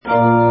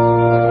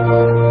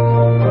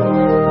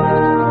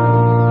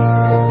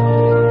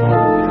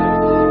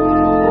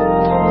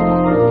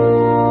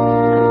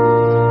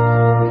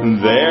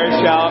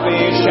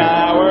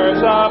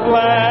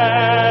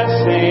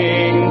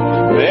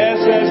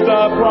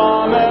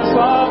promise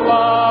of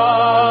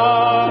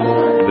love.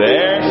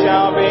 There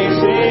shall be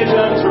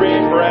seasons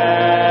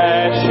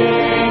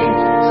refreshing,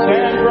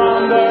 sent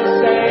from the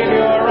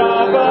Savior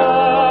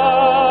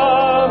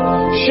above.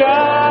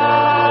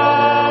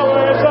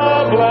 Showers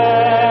of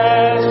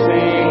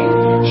blessing,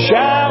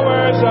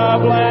 showers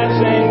of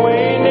blessing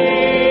we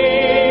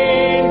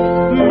need.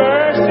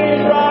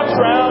 Mercy drops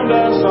round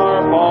us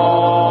are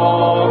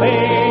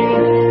falling,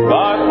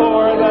 but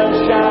for the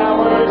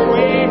showers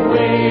we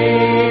plead.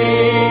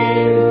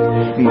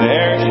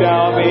 There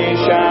shall be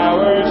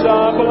showers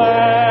of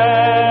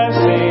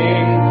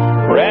blessing,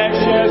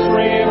 precious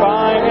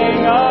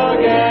reviving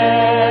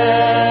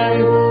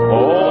again,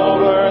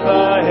 over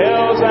the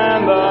hills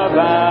and the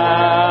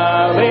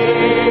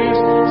valleys,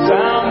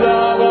 sound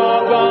of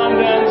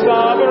abundance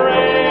of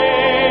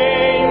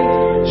rain.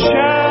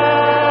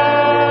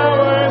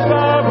 Showers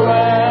of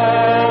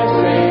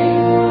blessing,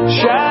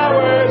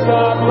 showers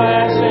of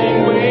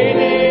blessing we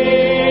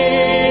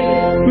need.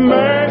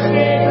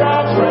 Mercy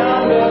drops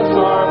round us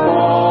are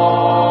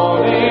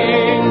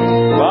falling,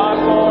 but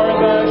for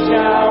the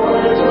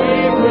showers we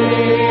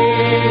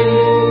plead.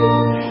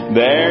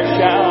 There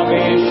shall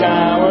be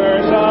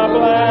showers of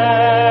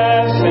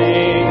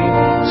blessing,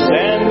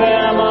 send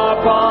them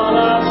upon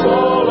us, O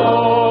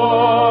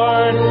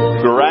Lord.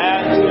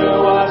 Grant to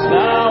us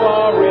now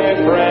a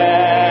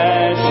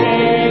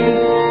refreshing.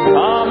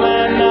 Come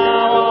and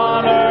now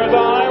honor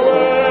thy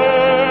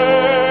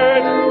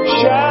word.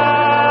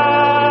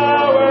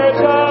 Showers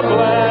of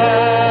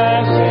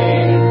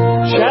blessing,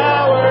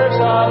 showers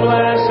of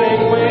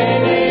blessing we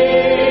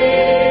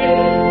need.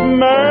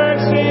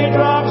 Mercy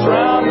drops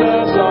round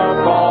us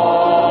are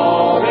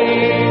falling.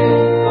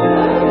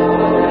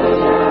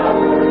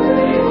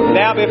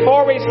 Now,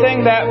 before we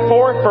sing that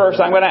fourth verse,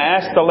 I'm going to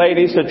ask the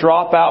ladies to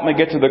drop out when we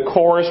get to the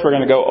chorus. We're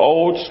going to go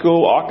old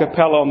school a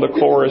cappella on the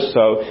chorus.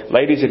 So,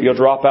 ladies, if you'll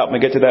drop out when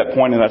we get to that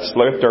point, and let's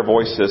lift our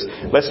voices.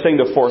 Let's sing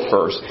the fourth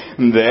verse.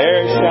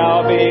 There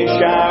shall be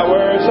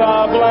showers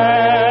of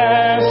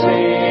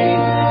blessing,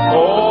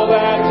 oh,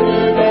 that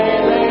today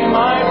they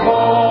might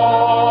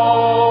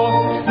fall.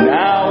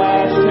 Now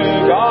as to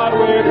God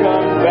we're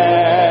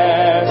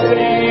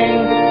confessing,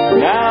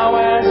 now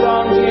as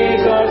on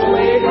Jesus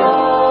we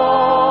call.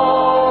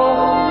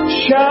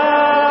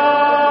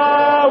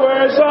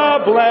 Showers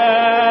of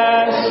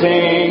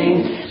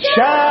blessing,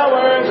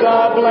 showers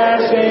of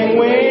blessing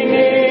we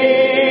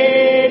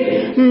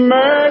need.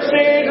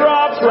 Mercy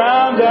drops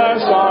round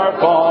us are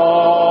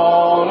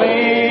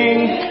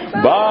falling,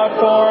 but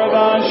for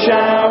the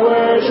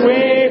showers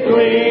we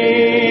plead.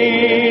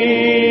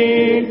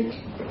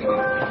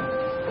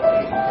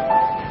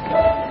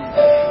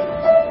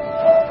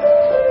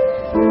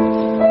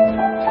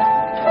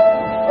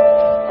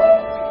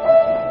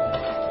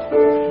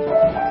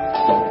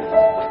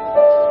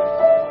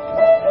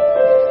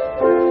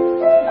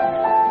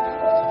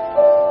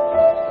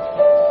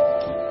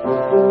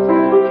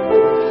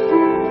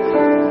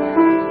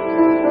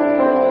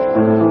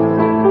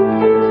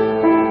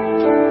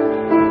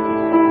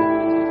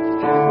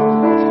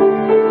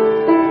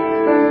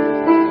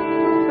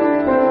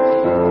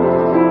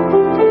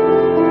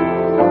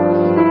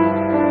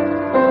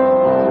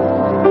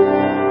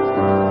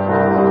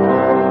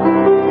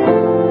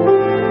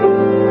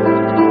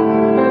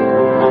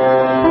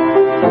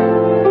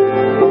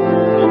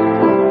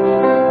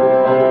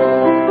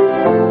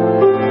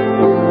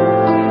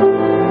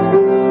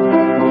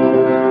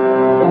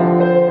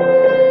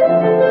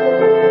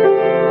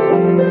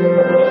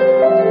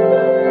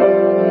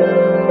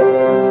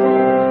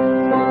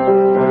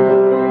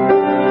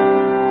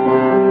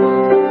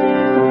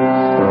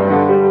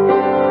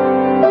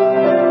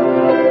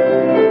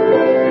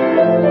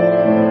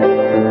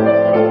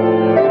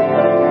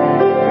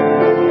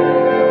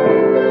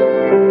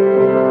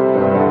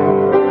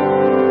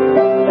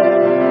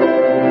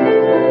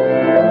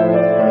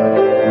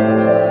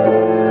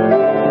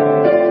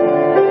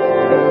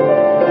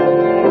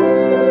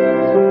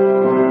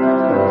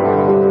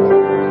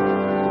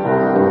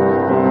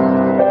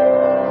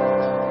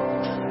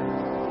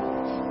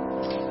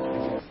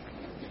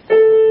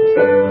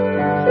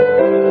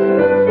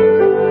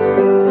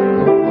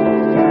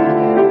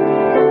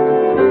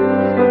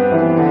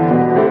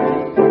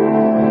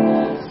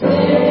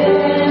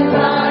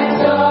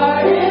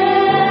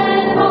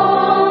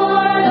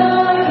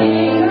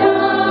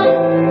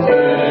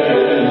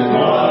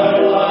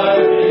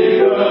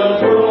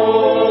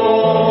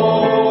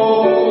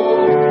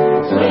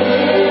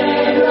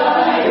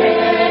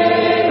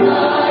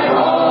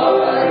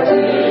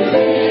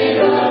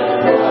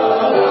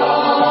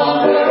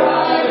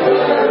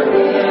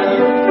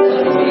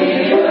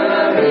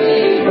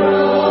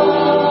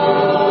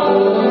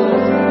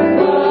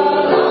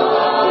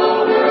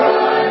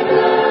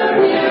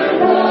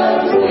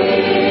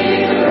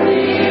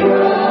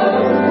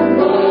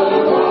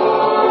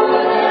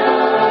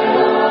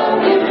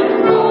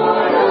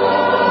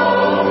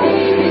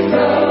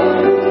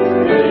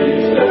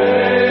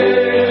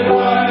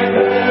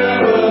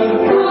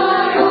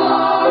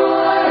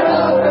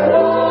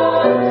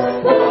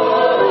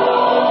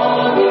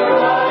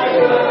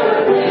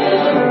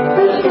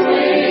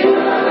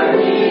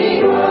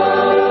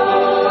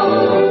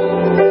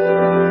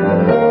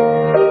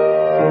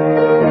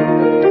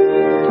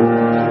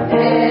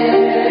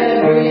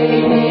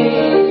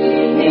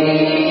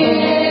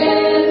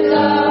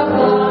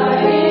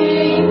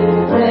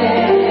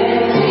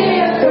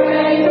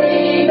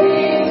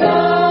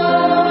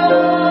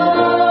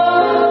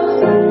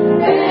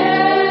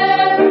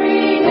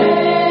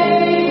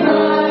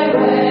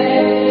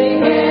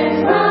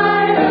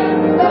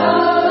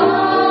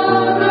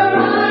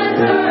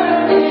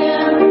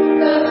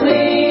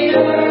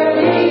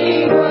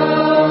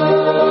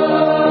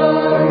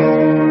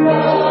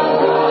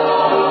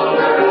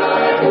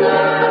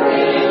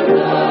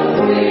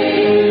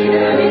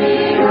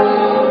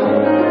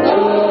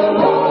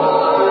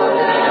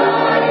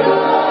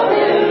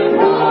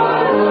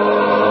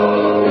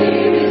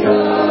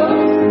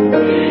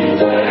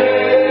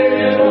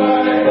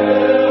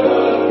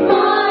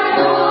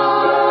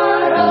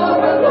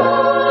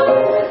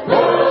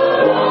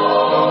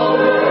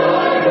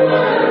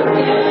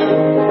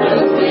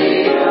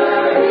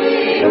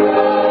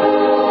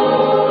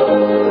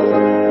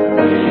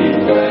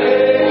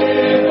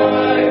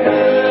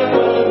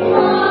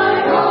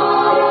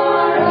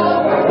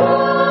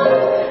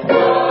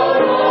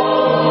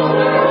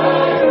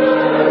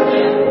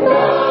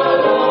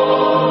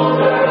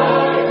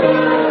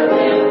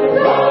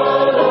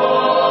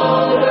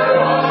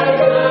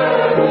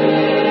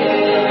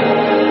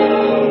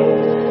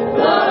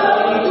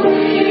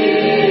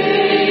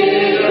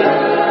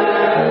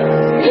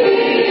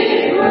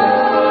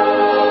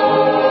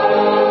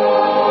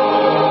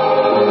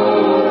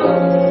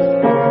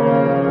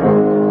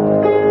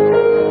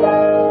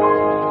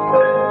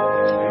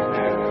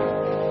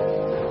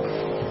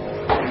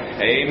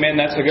 Amen.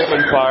 That's a good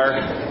one,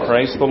 choir.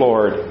 Praise the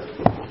Lord.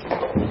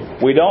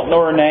 We don't know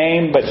her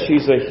name, but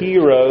she's a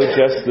hero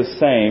just the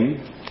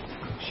same.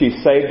 She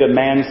saved a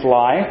man's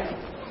life.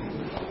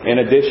 In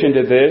addition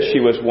to this, she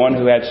was one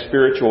who had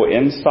spiritual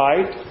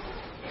insight.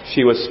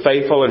 She was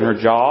faithful in her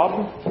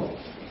job.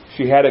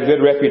 She had a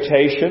good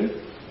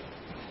reputation.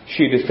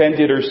 She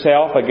defended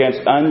herself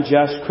against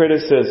unjust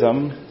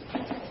criticism.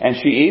 And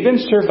she even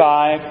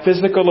survived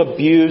physical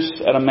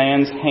abuse at a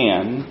man's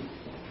hand.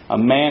 A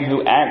man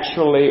who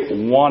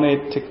actually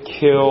wanted to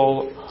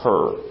kill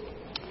her.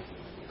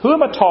 Who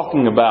am I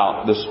talking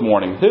about this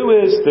morning? Who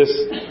is this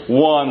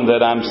one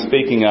that I'm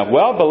speaking of?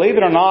 Well, believe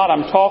it or not,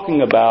 I'm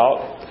talking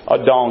about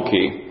a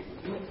donkey.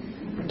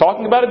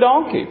 Talking about a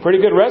donkey.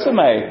 Pretty good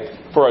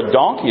resume for a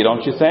donkey,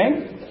 don't you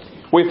think?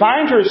 We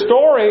find her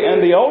story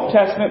in the Old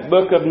Testament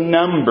book of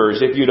Numbers,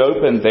 if you'd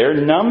open there.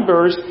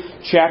 Numbers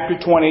chapter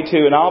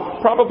 22. And I'll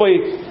probably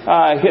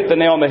hit the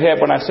nail on the head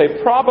when I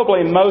say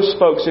probably most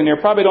folks in here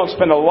probably don't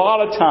spend a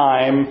lot of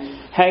time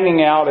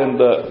hanging out in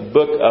the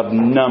book of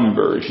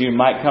Numbers. You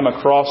might come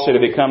across it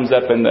if it comes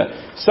up in the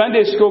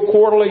Sunday School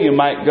Quarterly. You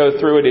might go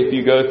through it if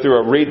you go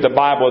through a Read the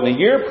Bible in the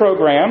Year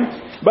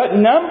program. But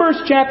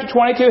Numbers chapter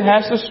 22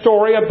 has the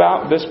story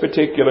about this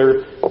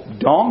particular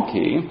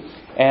donkey.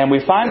 And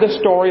we find the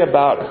story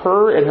about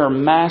her and her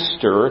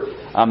master,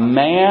 a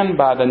man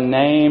by the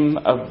name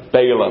of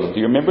Balaam. Do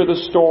you remember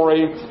the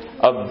story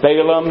of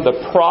Balaam,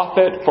 the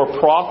prophet for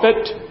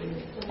profit,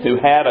 who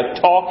had a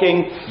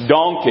talking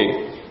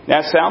donkey?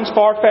 Now, it sounds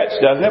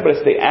far-fetched, doesn't it? But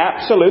it's the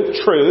absolute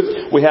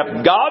truth. We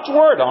have God's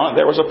Word on it.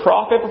 There was a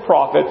prophet for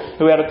profit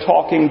who had a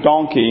talking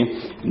donkey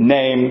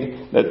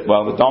named,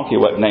 the donkey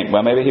wasn't named,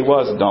 well, maybe he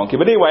was a donkey.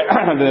 But anyway,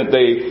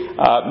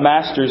 the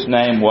master's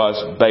name was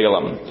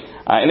Balaam.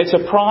 And it's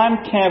a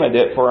prime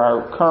candidate for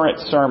our current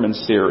sermon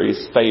series,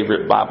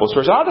 Favorite Bible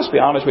Stories. I'll just be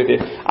honest with you.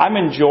 I'm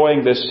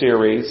enjoying this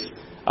series,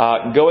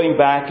 going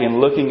back and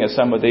looking at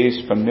some of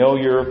these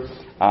familiar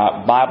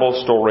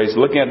Bible stories,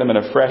 looking at them in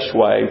a fresh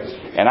way.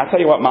 And I tell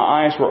you what,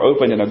 my eyes were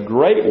opened in a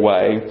great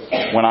way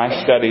when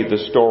I studied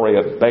the story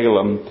of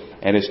Balaam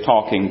and his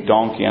talking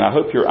donkey. And I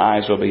hope your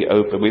eyes will be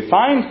open. We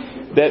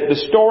find that the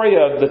story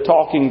of the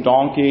talking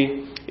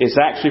donkey is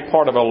actually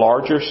part of a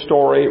larger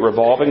story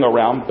revolving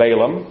around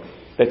Balaam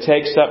that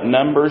takes up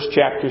Numbers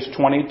chapters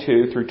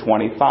 22 through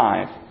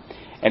 25.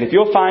 And if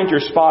you'll find your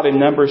spot in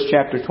Numbers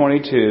chapter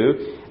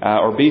 22,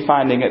 or be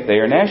finding it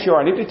there, and as you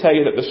are, I need to tell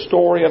you that the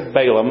story of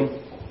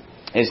Balaam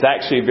is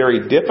actually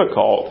very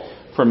difficult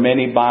for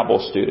many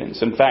Bible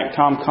students. In fact,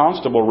 Tom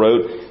Constable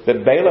wrote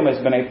that Balaam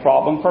has been a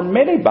problem for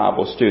many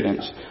Bible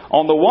students.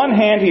 On the one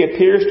hand, he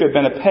appears to have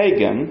been a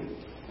pagan,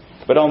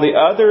 but on the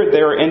other,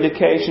 there are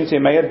indications he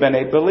may have been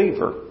a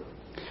believer.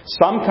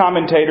 Some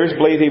commentators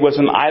believe he was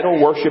an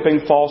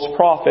idol-worshipping false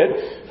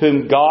prophet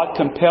whom God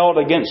compelled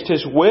against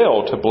his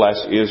will to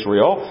bless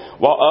Israel,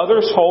 while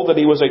others hold that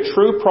he was a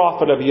true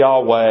prophet of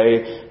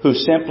Yahweh who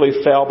simply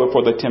fell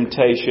before the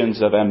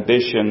temptations of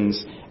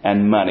ambitions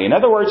and money. In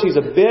other words, he's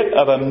a bit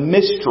of a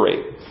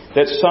mystery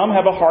that some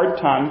have a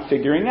hard time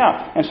figuring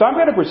out. And so I'm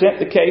going to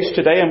present the case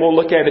today and we'll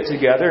look at it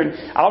together. And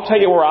I'll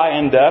tell you where I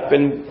end up,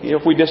 and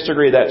if we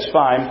disagree, that's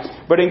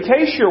fine. But in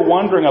case you're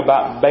wondering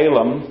about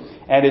Balaam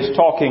and his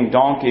talking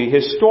donkey,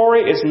 his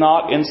story is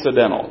not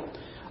incidental.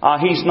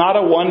 He's not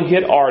a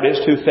one-hit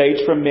artist who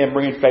fades from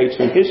memory and fades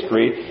from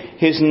history.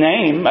 His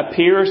name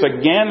appears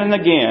again and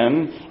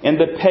again in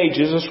the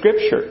pages of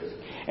Scripture.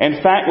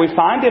 In fact, we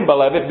find him,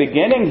 beloved,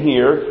 beginning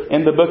here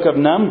in the book of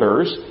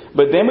Numbers,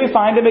 but then we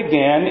find him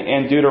again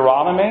in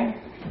Deuteronomy,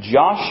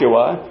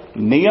 Joshua,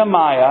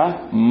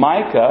 Nehemiah,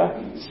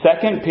 Micah,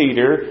 2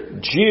 Peter,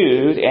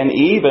 Jude, and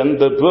even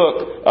the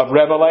book of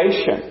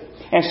Revelation.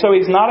 And so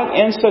he's not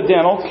an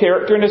incidental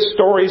character, and his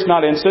story is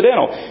not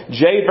incidental.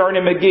 J.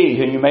 Vernon McGee,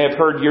 who you may have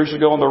heard years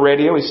ago on the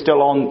radio, he's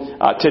still on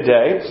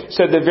today,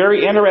 said the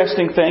very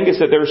interesting thing is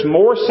that there's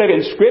more said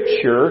in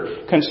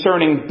Scripture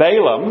concerning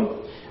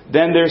Balaam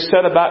than there's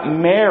said about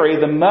Mary,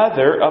 the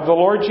mother of the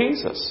Lord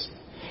Jesus.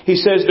 He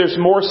says there's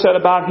more said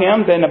about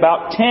him than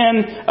about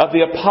 10 of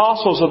the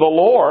apostles of the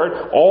Lord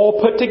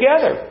all put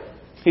together.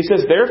 He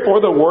says,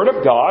 therefore, the Word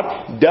of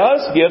God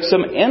does give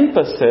some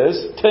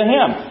emphasis to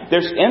him.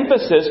 There's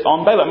emphasis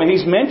on Balaam. And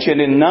he's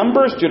mentioned in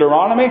Numbers,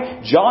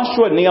 Deuteronomy,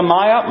 Joshua,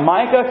 Nehemiah,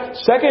 Micah,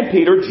 2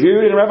 Peter,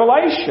 Jude, and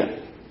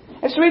Revelation.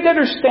 And so we need to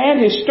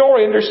understand his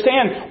story,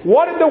 understand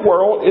what in the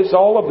world is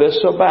all of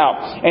this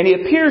about. And he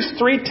appears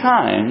 3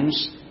 times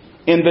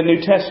in the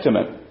New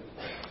Testament.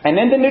 And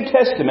in the New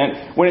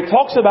Testament, when it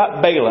talks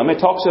about Balaam,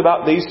 it talks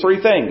about these 3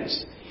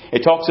 things.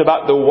 It talks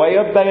about the way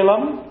of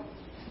Balaam,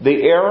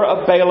 the error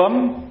of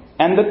Balaam,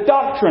 and the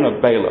doctrine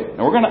of Balaam.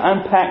 And we're going to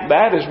unpack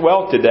that as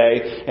well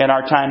today in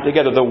our time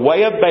together. The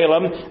way of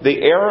Balaam, the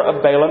error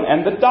of Balaam,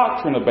 and the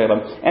doctrine of Balaam.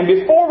 And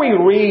before we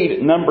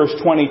read Numbers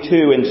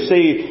 22 and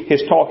see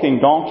his talking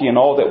donkey and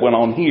all that went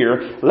on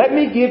here, let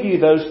me give you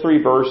those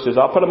 3 verses.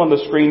 I'll put them on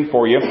the screen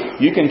for you.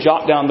 You can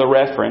jot down the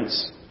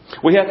reference.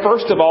 We have,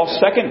 first of all,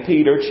 2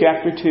 Peter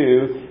chapter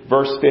 2,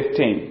 verse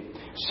 15.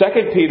 2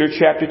 Peter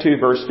chapter 2,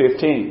 verse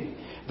 15.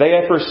 They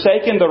have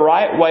forsaken the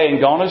right way and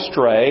gone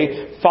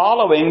astray,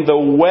 following the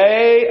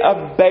way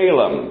of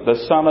Balaam, the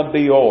son of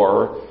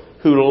Beor,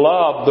 who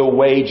loved the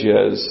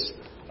wages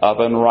of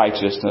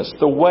unrighteousness.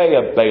 The way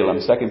of Balaam,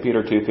 2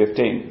 Peter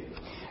 2:15.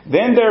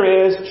 Then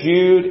there is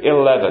Jude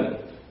 11.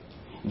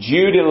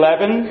 Jude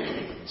 11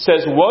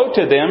 says, "Woe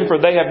to them, for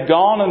they have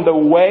gone in the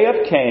way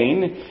of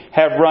Cain,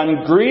 have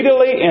run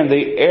greedily in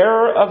the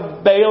error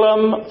of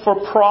Balaam for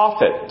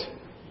profit,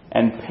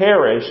 and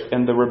perished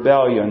in the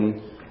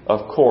rebellion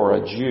of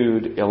Korah."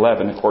 Jude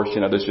 11. Of course,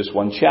 there's just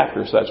one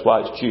chapter, so that's why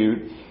it's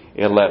Jude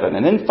 11.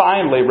 And then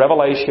finally,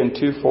 Revelation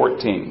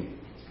 2:14.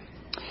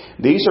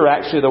 These are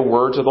actually the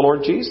words of the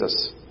Lord Jesus,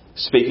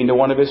 speaking to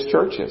one of His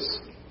churches.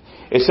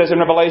 It says in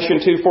Revelation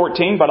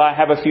 2:14, "But I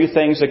have a few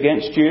things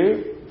against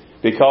you,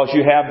 because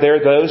you have there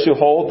those who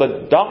hold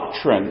the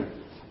doctrine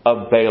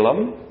of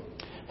Balaam,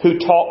 who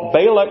taught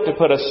Balak to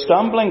put a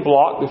stumbling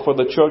block before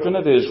the children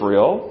of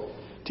Israel,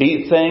 to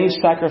eat things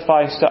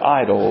sacrificed to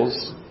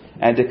idols,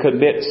 and to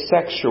commit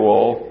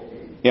sexual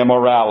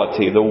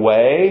immorality." The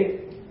way,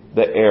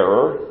 the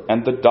error,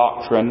 and the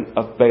doctrine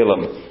of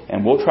Balaam.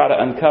 And we'll try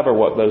to uncover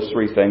what those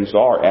three things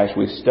are as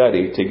we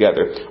study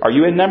together. Are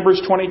you in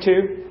Numbers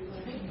 22?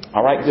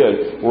 All right,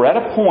 good. We're at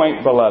a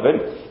point, beloved,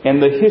 in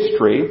the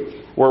history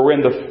where we're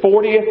in the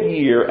 40th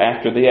year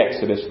after the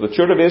Exodus. The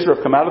children of Israel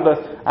have come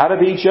out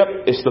of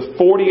Egypt. It's the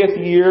 40th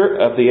year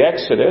of the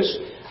Exodus.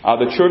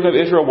 The children of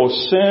Israel will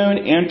soon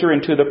enter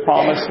into the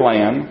promised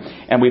land.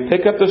 And we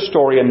pick up the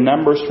story in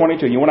Numbers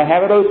 22. You want to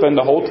have it open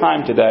the whole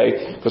time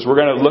today, because we're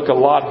going to look a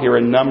lot here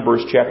in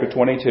Numbers chapter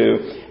 22.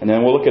 And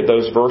then we'll look at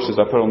those verses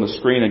I put on the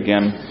screen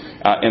again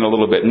in a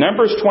little bit.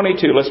 Numbers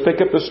 22, let's pick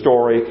up the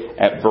story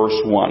at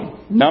verse 1.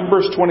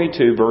 Numbers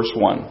 22, verse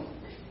 1.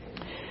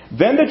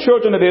 "Then the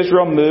children of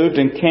Israel moved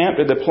and camped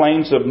in the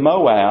plains of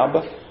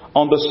Moab,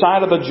 on the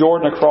side of the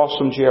Jordan across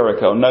from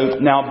Jericho.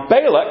 Now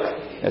Balak,"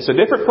 it's a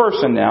different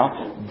person now,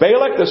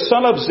 "Balak the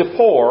son of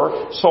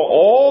Zippor saw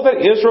all that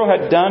Israel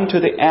had done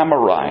to the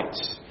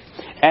Amorites.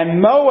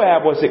 And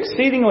Moab was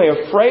exceedingly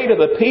afraid of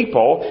the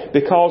people,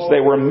 because they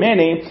were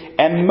many,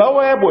 and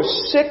Moab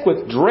was sick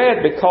with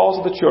dread because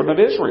of the children of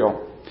Israel.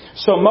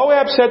 So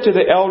Moab said to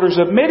the elders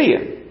of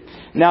Midian,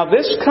 'Now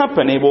this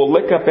company will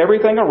lick up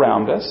everything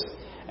around us,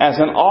 as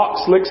an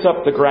ox licks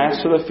up the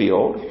grass of the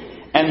field.'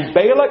 And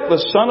Balak the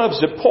son of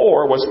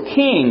Zippor was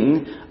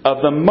king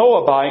of the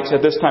Moabites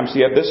at this time." So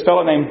you have this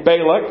fellow named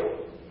Balak.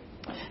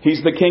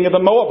 He's the king of the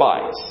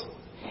Moabites.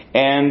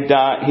 And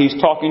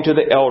he's talking to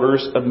the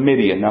elders of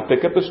Midian. Now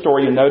pick up the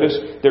story and notice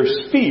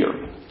there's fear.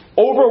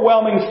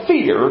 Overwhelming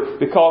fear,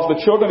 because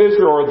the children of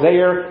Israel are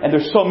there and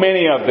there's so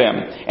many of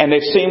them. And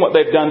they've seen what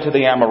they've done to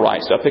the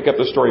Amorites. Now pick up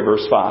the story,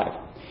 verse 5.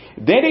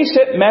 "Then he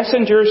sent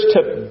messengers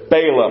to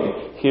Balaam."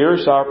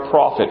 Here's our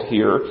prophet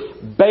here.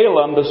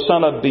 "Balaam, the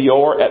son of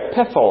Beor at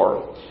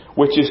Pethor,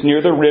 which is near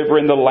the river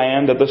in the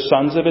land of the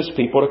sons of his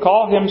people, to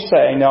call him,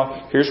 saying," now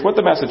here's what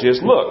the message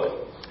is. "Look,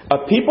 a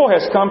people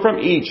has come from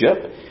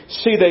Egypt.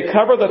 See, they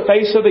cover the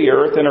face of the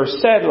earth and are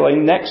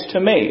settling next to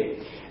me.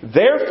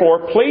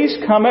 Therefore, please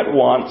come at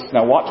once."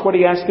 Now watch what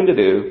he asked him to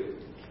do.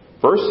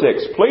 Verse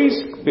 6. "Please,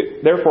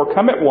 therefore,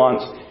 come at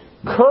once.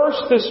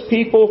 Curse this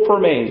people for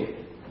me,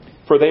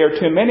 for they are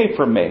too many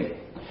for me.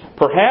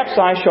 Perhaps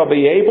I shall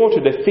be able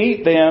to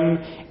defeat them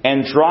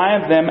and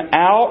drive them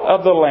out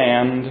of the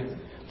land.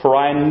 For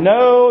I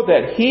know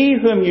that he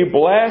whom you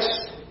bless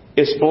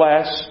is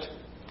blessed,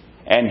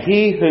 and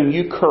he whom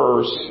you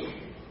curse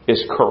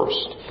is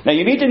cursed." Now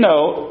you need to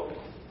know,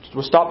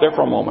 we'll stop there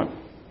for a moment,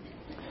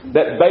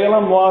 that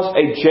Balaam was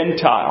a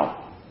Gentile.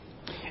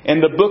 In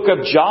the book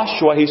of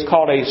Joshua, he's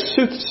called a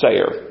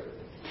soothsayer.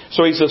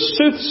 So he's a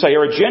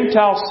soothsayer, a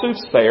Gentile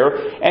soothsayer,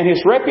 and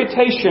his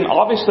reputation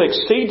obviously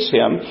exceeds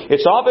him.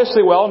 It's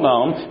obviously well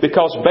known,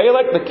 because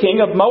Balak, the king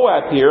of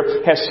Moab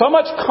here, has so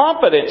much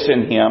confidence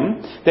in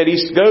him that he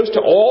goes to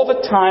all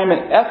the time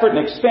and effort and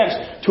expense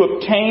to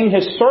obtain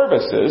his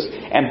services.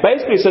 And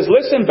basically says,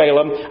 "Listen,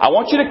 Balaam, I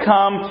want you to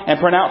come and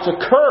pronounce a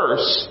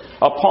curse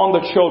upon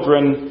the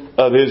children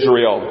of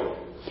Israel."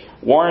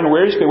 Warren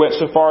Wiersbe went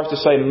so far as to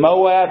say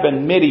Moab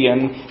and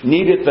Midian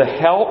needed the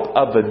help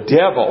of the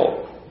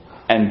devil,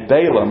 and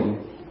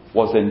Balaam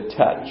was in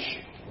touch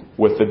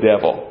with the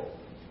devil.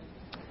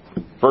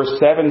 Verse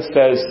 7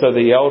 says, "So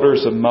the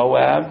elders of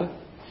Moab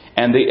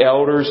and the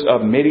elders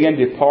of Midian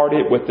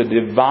departed with the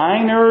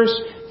diviner's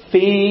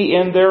fee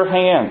in their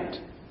hand.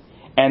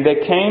 And they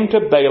came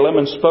to Balaam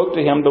and spoke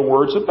to him the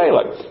words of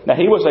Balak." Now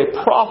he was a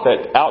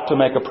prophet out to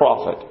make a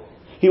profit.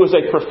 He was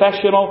a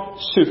professional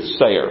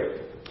soothsayer.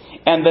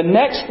 And the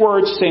next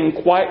words seem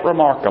quite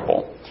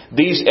remarkable.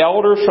 These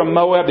elders from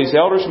Moab, these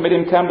elders from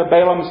Midian come to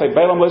Balaam and say,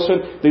 "Balaam,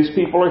 listen, these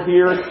people are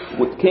here.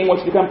 The king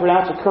wants you to come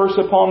pronounce a curse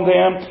upon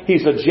them.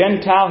 He's a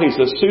Gentile. He's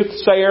a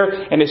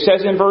soothsayer." And it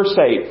says in verse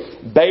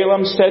 8,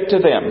 "Balaam said to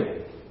them,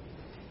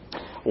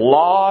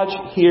 'Lodge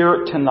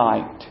here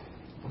tonight,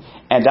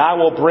 and I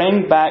will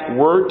bring back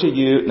word to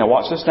you.'" Now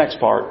watch this next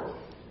part.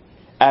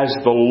 "As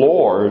the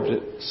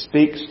Lord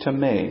speaks to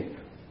me."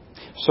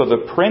 So the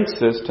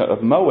princes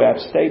of Moab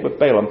stayed with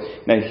Balaam.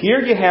 Now here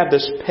you have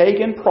this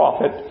pagan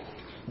prophet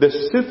this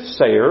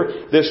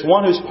soothsayer, this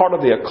one who's part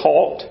of the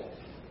occult,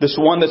 this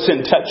one that's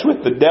in touch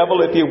with the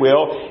devil, if you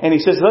will. And he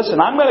says,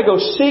 listen, I'm going to go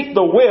seek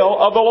the will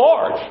of the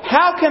Lord.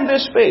 How can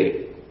this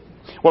be?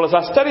 Well, as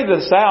I studied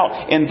this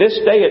out, in this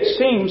day it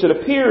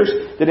appears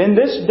that in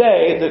this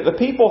day that the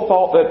people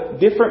thought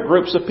that different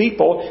groups of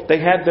people, they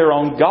had their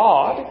own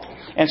God.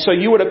 And so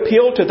you would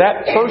appeal to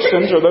that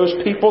person's or those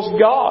people's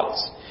gods.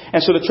 And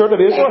so the children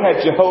of Israel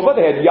had Jehovah,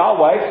 they had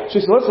Yahweh.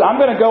 She said, listen,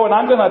 I'm going to go and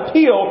I'm going to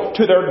appeal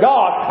to their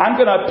God. I'm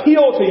going to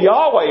appeal to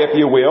Yahweh, if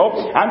you will.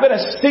 I'm going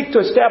to seek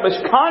to establish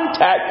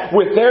contact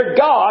with their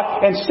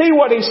God and see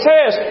what He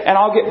says, and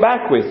I'll get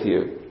back with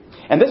you.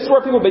 And this is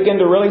where people begin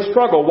to really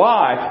struggle.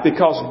 Why?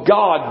 Because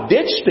God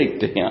did speak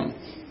to him.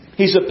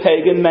 He's a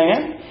pagan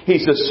man.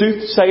 He's a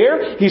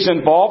soothsayer. He's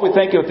involved, we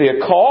think, with the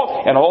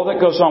occult and all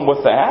that goes on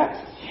with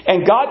that.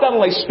 And God not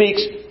only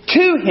speaks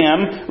to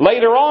him,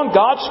 later on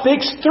God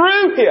speaks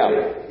through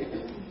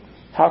him.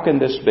 How can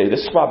this be?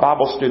 This is why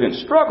Bible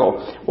students struggle.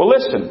 Well,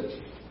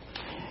 listen.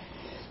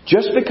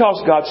 Just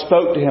because God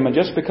spoke to him and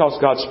just because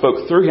God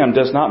spoke through him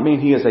does not mean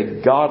he is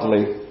a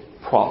godly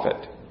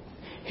prophet.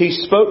 He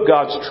spoke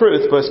God's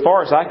truth, but as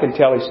far as I can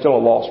tell, he's still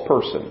a lost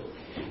person.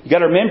 You've got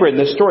to remember in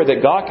this story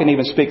that God can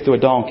even speak through a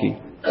donkey.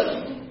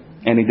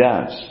 And He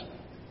does.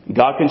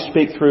 God can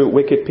speak through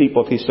wicked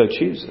people if He so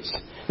chooses.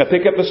 Now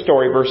pick up the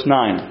story, verse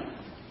 9.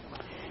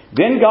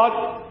 Then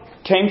God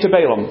came to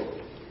Balaam.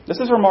 This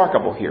is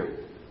remarkable here.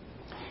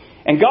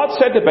 And God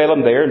said to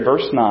Balaam there in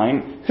verse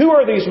 9, who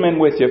are these men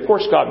with you? Of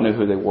course God knew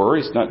who they were.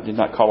 He did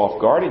not call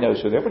off guard. He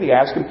knows who they were. But He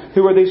asked him,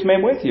 who are these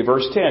men with you?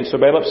 Verse 10. So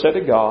Balaam said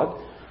to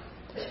God,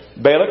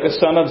 Balak, the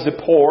son of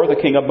Zippor,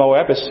 the king of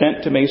Moab, has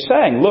sent to me,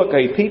 saying, look,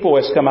 a people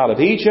has come out of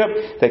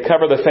Egypt. They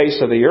cover the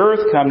face of the earth.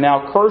 Come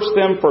now, curse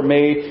them for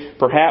me.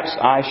 Perhaps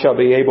I shall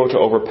be able to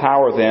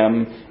overpower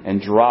them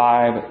and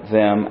drive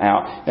them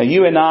out. Now,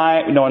 you and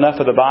I know enough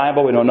of the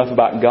Bible. We know enough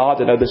about God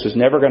to know this is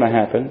never going to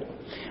happen.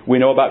 We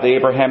know about the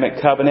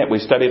Abrahamic covenant. We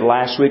studied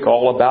last week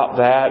all about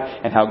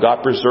that and how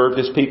God preserved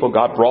His people.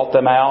 God brought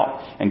them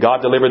out and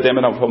God delivered them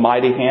in a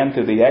mighty hand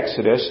through the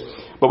Exodus.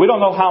 But we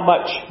don't know how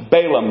much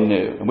Balaam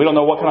knew. And we don't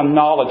know what kind of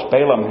knowledge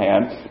Balaam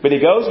had. But he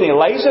goes and he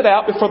lays it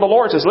out before the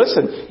Lord and says,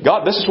 listen,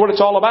 God, this is what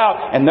it's all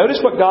about. And notice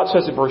what God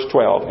says in verse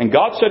 12. And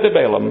God said to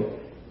Balaam,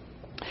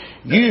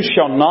 you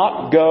shall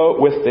not go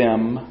with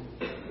them.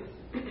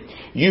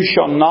 You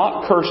shall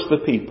not curse the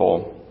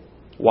people.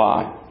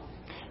 Why?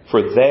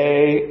 For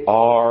they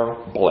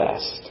are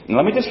blessed. And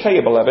let me just tell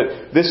you,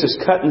 beloved, this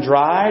is cut and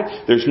dried.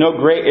 There's no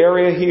gray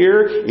area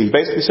here. He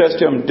basically says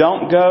to them,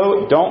 don't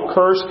go, don't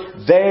curse.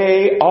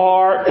 They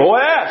are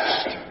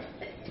blessed.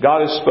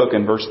 God has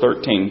spoken. Verse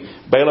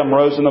 13. Balaam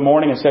rose in the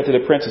morning and said to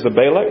the princes of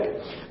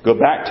Balak, go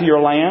back to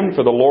your land,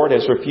 for the Lord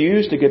has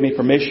refused to give me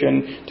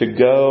permission to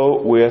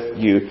go with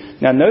you.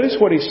 Now notice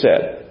what he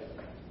said.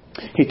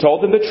 He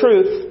told them the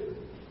truth,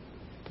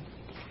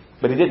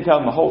 but he didn't tell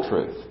them the whole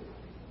truth.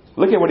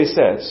 Look at what he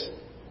says.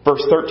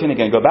 Verse 13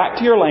 again. Go back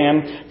to your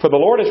land, for the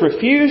Lord has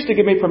refused to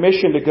give me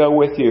permission to go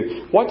with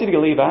you. What did he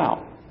leave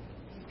out?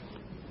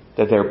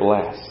 That they're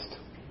blessed.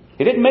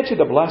 He didn't mention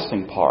the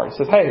blessing part. He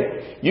says,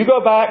 hey, you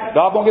go back.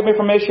 God won't give me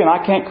permission.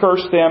 I can't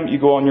curse them. You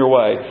go on your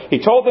way.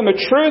 He told them the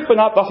truth, but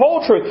not the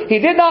whole truth. He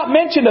did not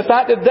mention the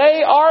fact that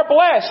they are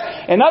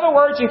blessed. In other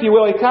words, if you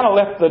will, he kind of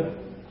left the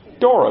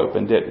door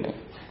open, didn't he?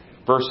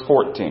 Verse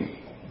 14.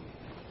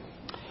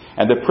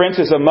 And the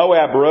princes of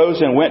Moab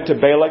rose and went to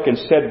Balak and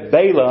said,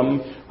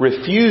 Balaam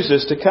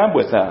refuses to come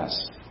with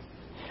us.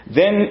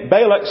 Then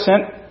Balak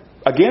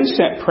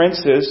sent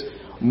princes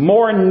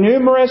more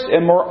numerous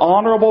and more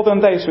honorable than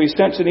they. So he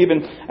sends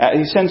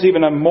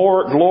even a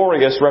more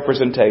glorious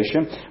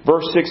representation.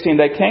 Verse 16,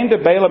 they came to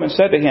Balaam and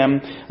said to him,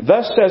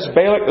 thus says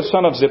Balak the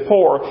son of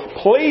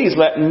Zippor, please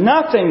let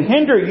nothing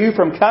hinder you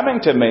from coming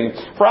to me,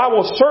 for I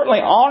will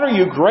certainly honor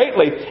you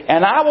greatly,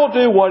 and I will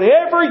do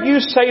whatever you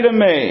say to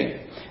me.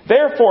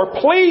 Therefore,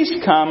 please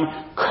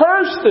come,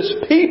 curse this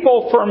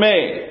people for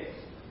me.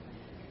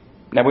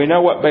 Now we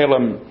know what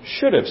Balaam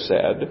should have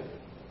said.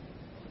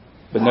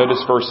 But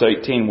notice verse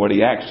 18, what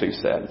he actually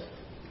said.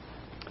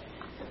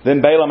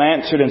 Then Balaam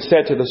answered and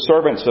said to the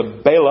servants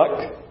of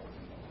Balak,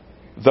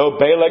 though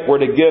Balak were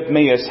to give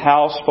me his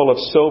house full of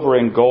silver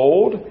and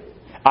gold,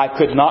 I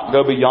could not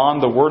go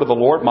beyond the word of the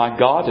Lord my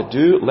God to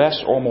do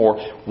less or more.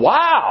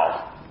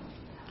 Wow!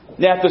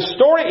 Now if the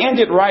story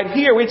ended right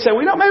here, we'd say,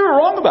 maybe we're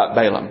wrong about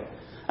Balaam.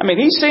 I mean,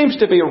 he seems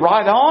to be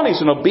right on. He's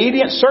an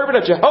obedient servant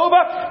of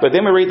Jehovah. But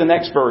then we read the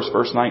next verse,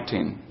 verse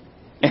 19.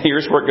 And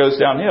here's where it goes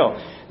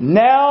downhill.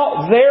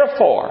 Now,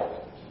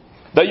 therefore,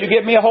 though you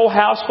give me a whole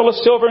house full of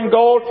silver and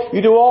gold,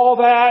 you do all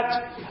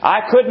that,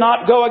 I could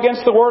not go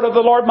against the word of the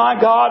Lord my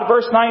God.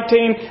 Verse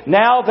 19,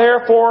 now,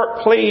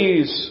 therefore,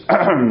 please,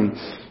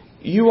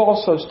 you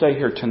also stay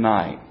here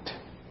tonight,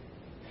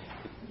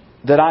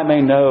 that I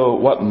may know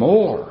what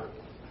more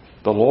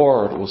the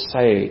Lord will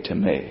say to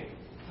me.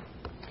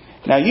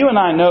 Now, you and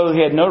I know he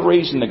had no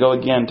reason to go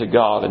again to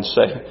God and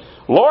say,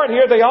 Lord,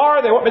 here they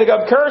are. They want me to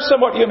go curse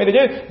them. What do you want me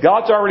to do?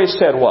 God's already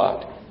said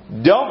what?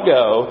 Don't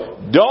go.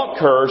 Don't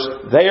curse.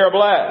 They are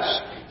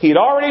blessed. He'd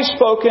already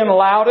spoken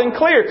loud and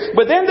clear.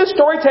 But then the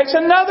story takes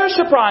another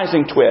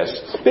surprising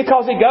twist.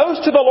 Because he goes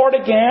to the Lord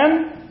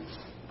again.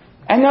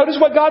 And notice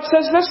what God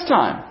says this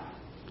time.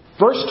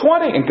 Verse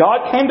 20. And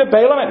God came to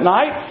Balaam at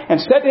night and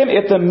said to him,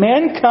 if the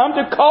men come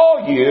to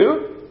call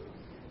you,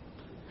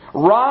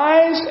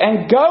 rise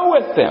and go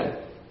with them.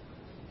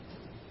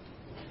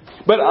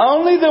 But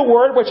only the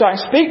word which I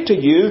speak to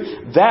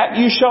you, that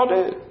you shall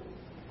do.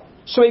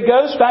 So he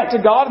goes back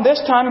to God, and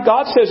this time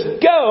God says,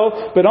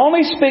 go, but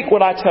only speak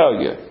what I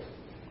tell you.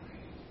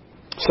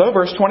 So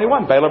verse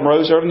 21, Balaam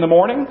rose early in the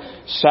morning,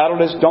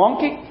 saddled his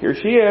donkey, here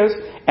she is,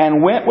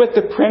 and went with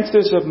the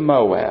princes of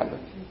Moab.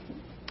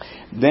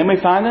 Then we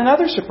find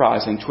another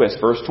surprising twist,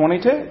 verse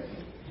 22.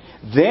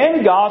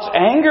 Then God's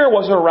anger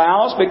was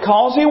aroused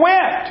because he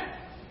went.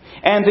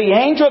 And the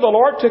angel of the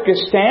Lord took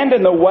his stand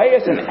in the way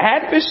as an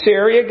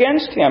adversary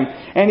against him.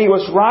 And he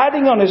was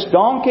riding on his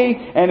donkey,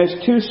 and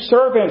his 2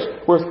 servants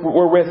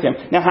were with him.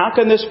 Now how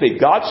can this be?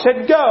 God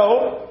said,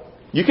 go.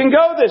 You can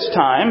go this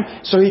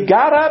time. So he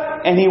got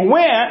up and he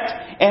went.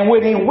 And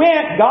when he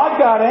went, God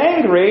got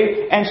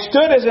angry and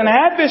stood as an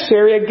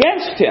adversary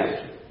against him.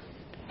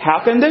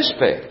 How can this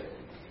be?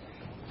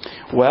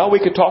 Well, we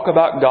could talk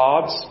about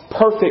God's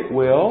perfect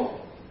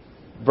will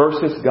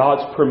versus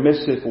God's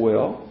permissive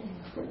will.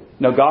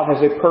 Now, God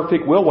has a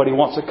perfect will, what He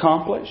wants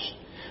accomplished.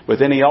 But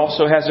then He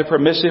also has a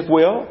permissive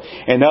will.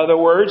 In other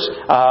words,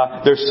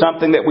 there's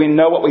something that we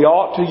know what we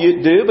ought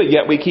to do, but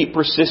yet we keep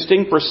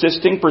persisting.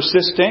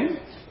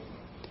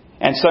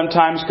 And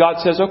sometimes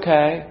God says,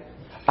 okay,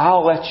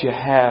 I'll let you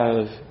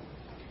have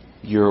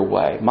your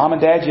way. Mom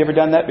and Dad, you ever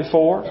done that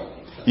before?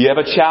 You have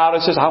a child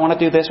that says, I want to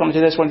do this,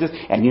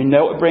 and you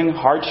know it brings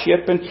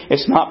hardship, and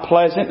it's not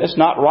pleasant, it's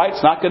not right,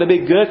 it's not going to be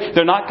good,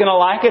 they're not going to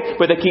like it,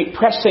 but they keep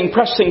pressing.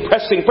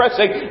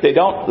 They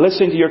don't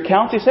listen to your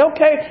counsel. You say,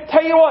 okay,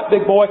 tell you what,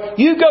 big boy,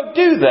 you go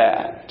do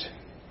that.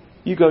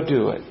 You go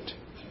do it.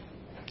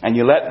 And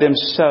you let them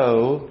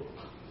sow,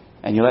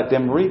 and you let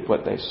them reap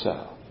what they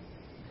sow.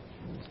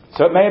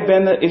 So it may have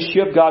been the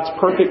issue of God's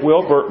perfect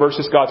will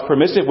versus God's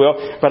permissive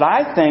will, but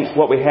I think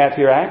what we have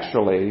here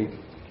actually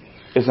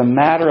is a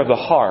matter of the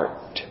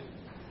heart.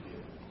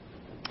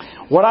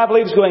 What I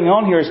believe is going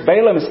on here is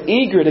Balaam is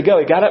eager to go.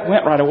 He got up and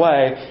went right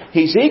away.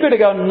 He's eager to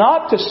go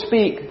not to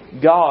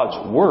speak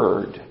God's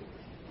word.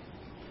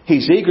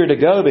 He's eager to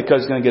go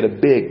because he's going to get a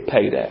big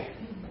payday.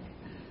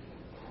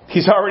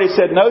 He's already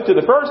said no to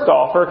the first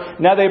offer.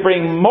 Now they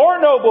bring more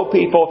noble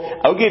people.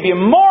 I'll give you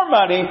more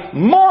money,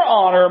 more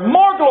honor,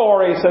 more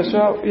glory. He says,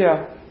 so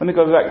yeah, let me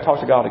go back and talk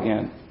to God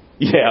again.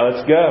 Yeah,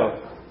 let's go.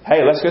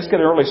 Hey, let's get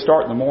an early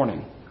start in the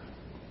morning.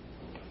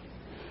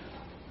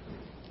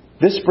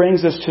 This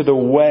brings us to the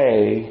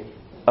way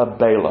of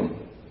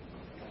Balaam.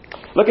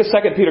 Look at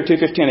 2 Peter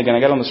 2:15 again.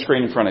 I got it on the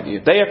screen in front of you.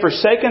 They have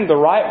forsaken the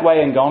right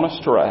way and gone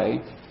astray,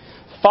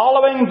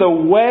 following the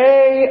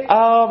way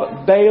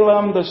of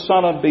Balaam the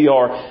son of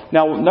Beor.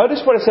 Now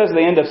notice what it says at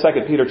the end of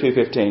 2 Peter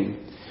 2:15.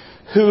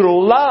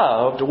 Who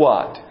loved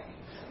what?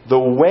 The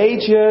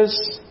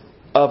wages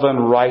of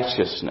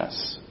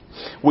unrighteousness.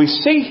 We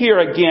see here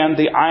again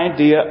the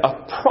idea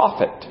of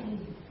profit,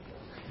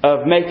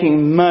 of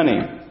making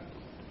money.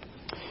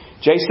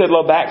 J.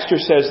 Sidlow Baxter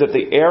says that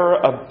the error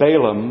of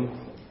Balaam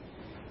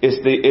is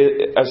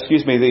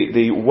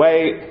the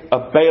way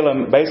of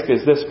Balaam basically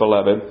is this,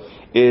 beloved,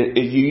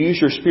 is you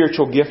use your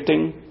spiritual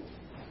gifting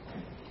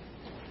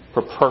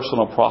for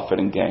personal profit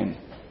and gain.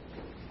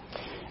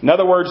 In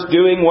other words,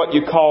 doing what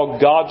you call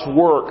God's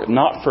work,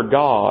 not for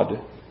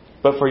God,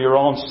 but for your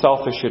own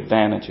selfish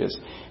advantages.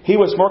 He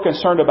was more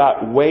concerned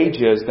about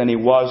wages than he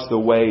was the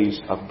ways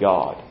of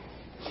God.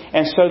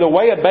 And so the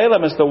way of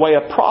Balaam is the way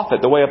of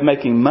profit, the way of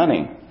making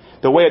money.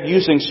 The way of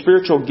using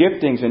spiritual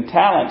giftings and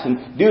talents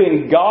and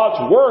doing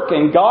God's work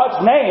in God's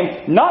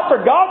name, not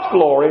for God's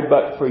glory,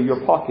 but for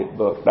your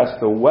pocketbook. That's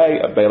the way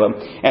of Balaam.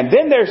 And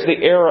then there's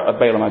the error of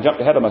Balaam. I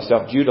jumped ahead of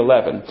myself. Jude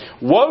 11.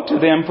 Woe to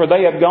them, for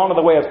they have gone to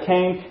the way of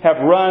Cain, have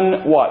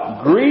run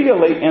what?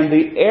 Greedily in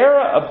the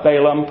error of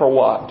Balaam for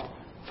what?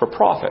 For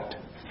profit.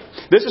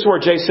 This is where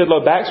J.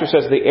 Sidlow Baxter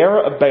says the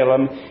error of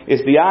Balaam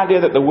is the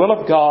idea that the will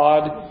of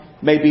God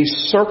may be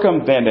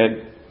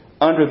circumvented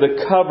under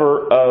the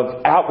cover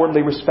of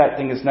outwardly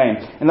respecting His name.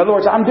 In other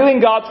words, I'm doing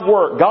God's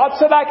work. God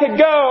said I could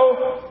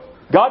go.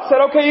 God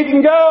said, okay, you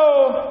can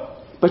go.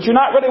 But you're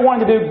not really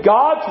wanting to do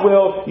God's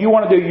will. You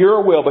want to do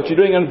your will, but you're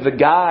doing it under the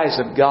guise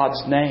of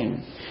God's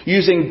name.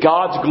 Using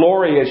God's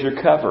glory as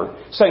your cover.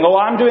 Saying, oh,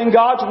 I'm doing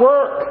God's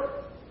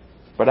work.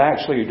 But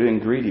actually you're doing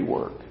greedy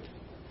work.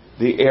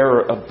 The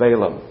error of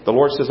Balaam. The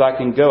Lord says, I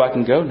can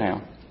go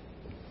now.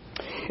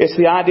 It's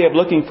the idea of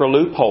looking for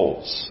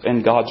loopholes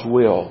in God's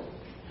will.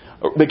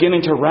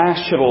 Beginning to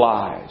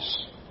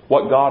rationalize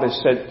what God has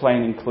said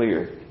plain and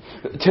clear.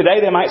 Today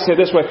they might say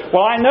this way,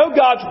 well, I know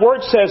God's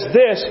Word says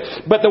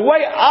this, but the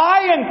way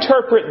I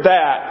interpret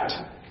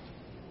that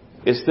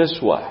is this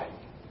way.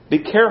 Be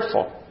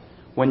careful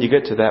when you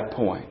get to that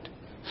point.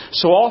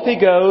 So off he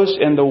goes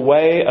in the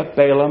way of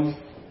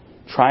Balaam,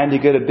 trying to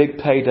get a big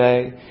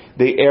payday.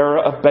 The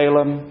era of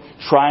Balaam,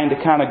 trying to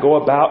kind of go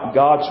about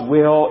God's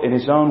will in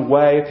his own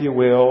way, if you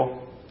will.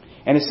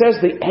 And it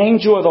says the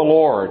angel of the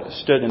Lord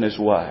stood in his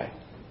way.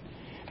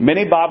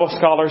 Many Bible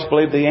scholars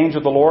believe the angel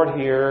of the Lord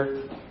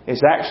here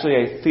is actually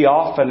a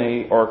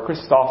theophany or a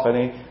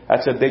Christophany.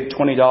 That's a big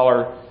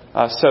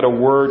 $20 set of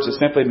words. It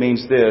simply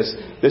means this.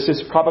 This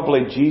is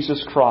probably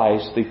Jesus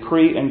Christ, the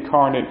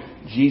pre-incarnate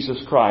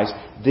Jesus Christ,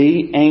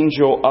 the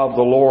angel of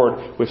the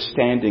Lord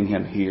withstanding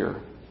him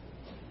here.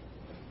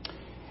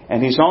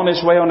 And he's on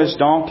his way on his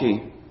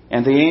donkey,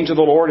 and the angel of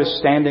the Lord is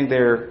standing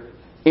there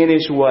in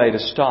his way to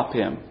stop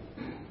him.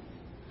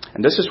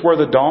 And this is where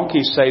the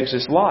donkey saves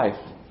his life.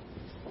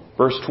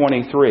 Verse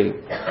 23.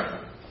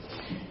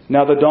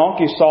 Now the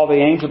donkey saw the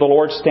angel of the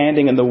Lord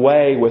standing in the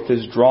way with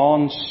his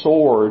drawn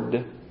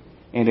sword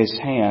in his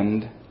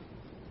hand.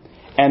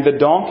 And the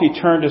donkey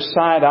turned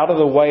aside out of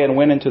the way and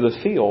went into the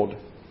field.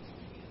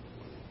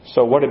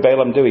 So what did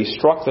Balaam do? He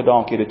struck the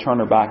donkey to turn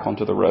her back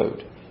onto the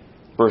road.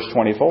 Verse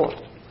 24.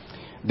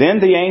 Then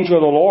the angel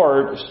of the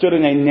Lord stood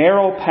in a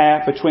narrow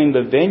path between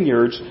the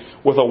vineyards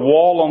with a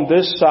wall on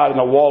this side and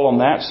a wall on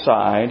that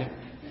side.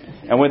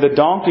 And when the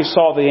donkey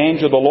saw the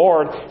angel of the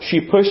Lord,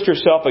 she pushed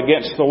herself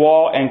against the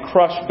wall and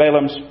crushed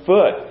Balaam's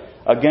foot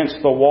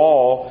against the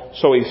wall,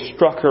 so he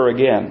struck her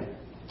again.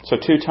 So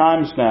 2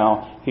 times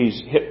now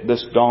he's hit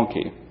this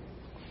donkey.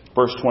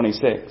 Verse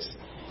 26.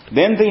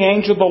 Then the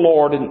angel of the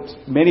Lord, and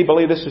many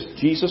believe this is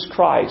Jesus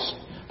Christ,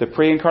 the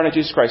pre-incarnate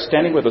Jesus Christ,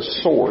 standing with a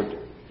sword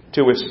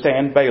to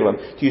withstand Balaam.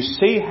 Do you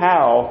see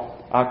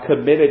how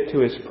committed to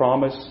his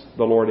promise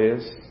the Lord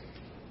is?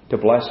 To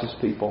bless his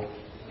people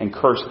and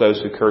curse those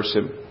who curse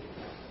him.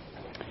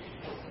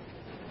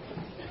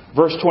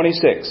 Verse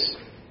 26.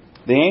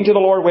 The angel of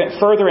the Lord went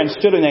further and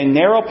stood in a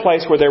narrow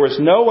place where there was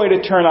no way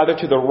to turn either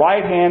to the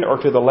right hand or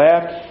to the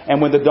left.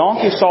 And when the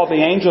donkey saw the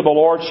angel of the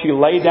Lord, she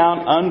lay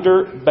down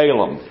under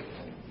Balaam.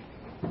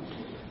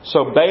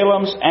 So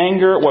Balaam's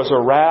anger was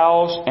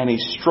aroused, and he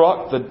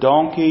struck the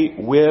donkey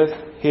with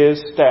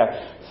his staff.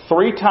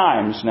 3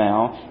 times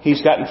now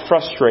he's gotten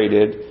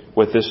frustrated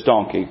with this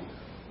donkey.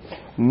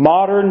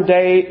 Modern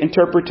day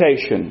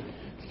interpretation.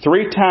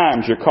 3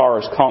 times your car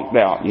is conked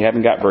out. You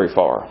haven't got very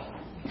far.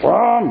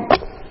 Bam!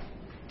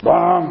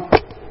 Bam!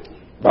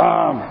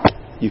 Bam!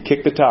 You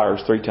kick the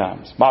tires 3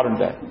 times. Modern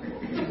day.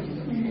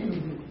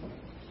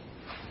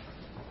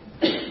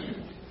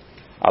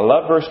 I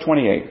love verse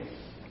 28.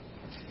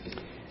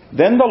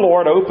 Then the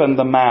Lord opened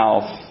the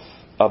mouth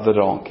of the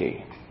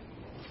donkey.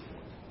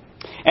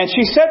 And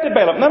she said to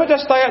Balaam, let me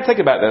just think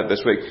about that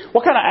this week.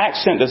 What kind of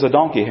accent does a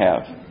donkey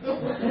have?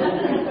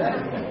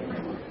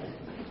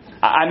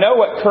 I know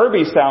what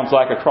Kirby sounds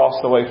like across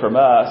the way from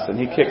us, and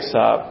he kicks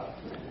up.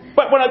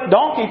 But when a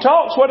donkey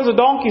talks, what does a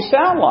donkey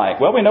sound like?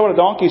 Well, we know what a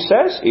donkey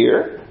says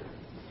here.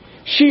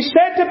 She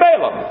said to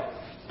Balaam,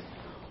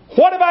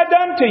 what have I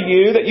done to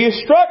you that you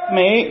struck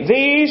me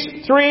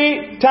these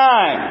 3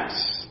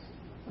 times?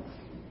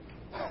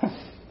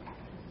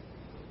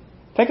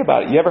 Think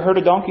about it. You ever heard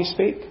a donkey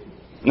speak?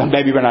 No,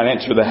 maybe we're not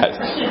answering that.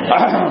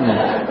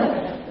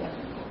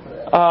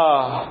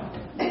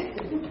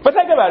 But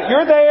think about it.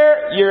 You're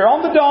there. You're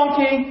on the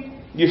donkey.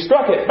 You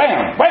struck it.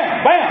 Bam,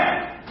 bam,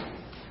 bam.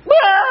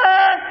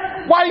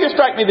 Why do you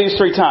strike me these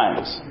 3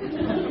 times?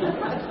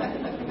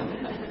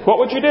 What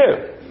would you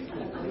do?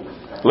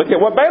 Look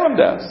at what Balaam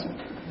does.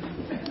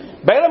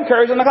 Balaam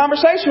carries on a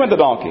conversation with the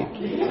donkey.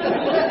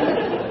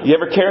 You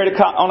ever carried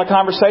on a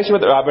conversation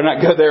with it? I better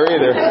not go there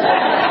either.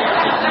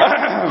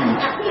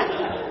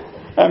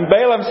 And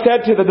Balaam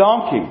said to the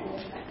donkey,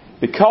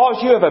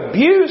 because you have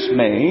abused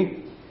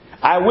me,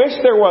 I wish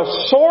there was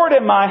a sword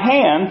in my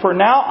hand, for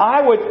now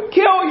I would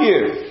kill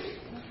you.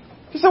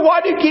 He said,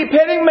 why do you keep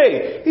hitting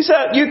me? He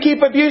said, you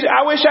keep abusing.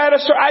 I wish I had a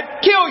sword.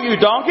 I'd kill you,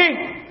 donkey.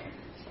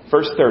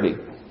 Verse 30.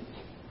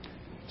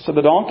 So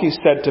the donkey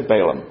said to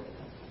Balaam,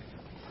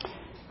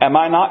 am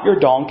I not your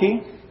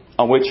donkey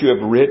on which you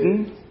have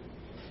ridden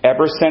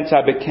ever since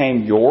I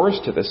became yours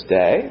to this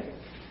day?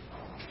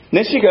 And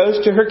then she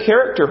goes to her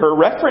character, her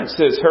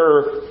references,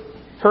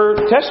 her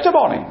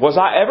testimony. Was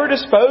I ever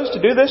disposed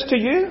to do this to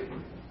you?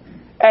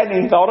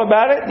 And he thought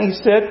about it and he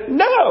said,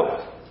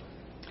 no.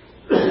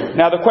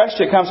 Now the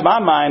question that comes to my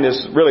mind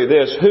is really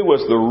this. Who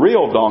was the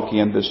real donkey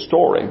in this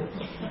story?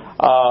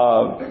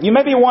 You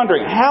may be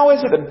wondering, how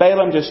is it that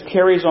Balaam just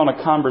carries on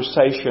a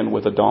conversation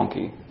with a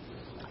donkey?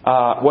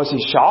 Was he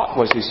shocked?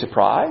 Was he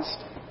surprised?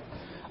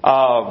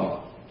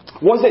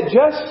 Was it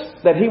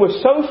just that he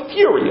was so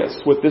furious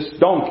with this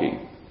donkey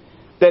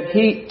that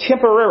he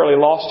temporarily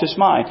lost his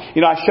mind?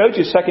 You know, I showed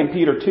you 2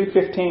 Peter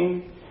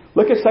 2:15.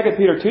 Look at 2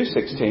 Peter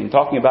 2:16,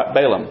 talking about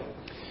Balaam.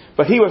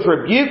 But he was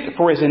rebuked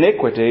for his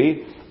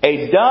iniquity.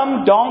 A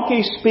dumb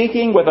donkey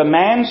speaking with a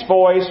man's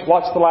voice,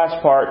 what's the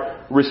last part?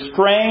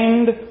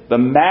 Restrained the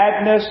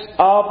madness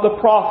of the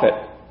prophet.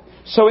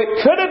 So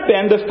it could have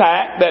been the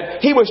fact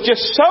that he was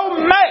just so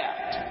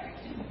mad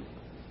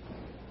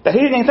that he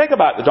didn't even think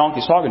about the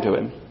donkey's talking to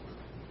him.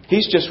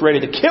 He's just ready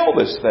to kill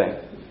this thing.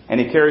 And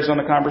he carries on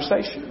the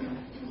conversation.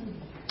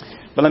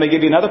 But let me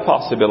give you another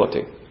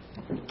possibility,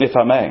 if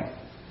I may.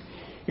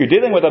 You're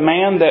dealing with a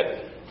man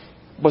that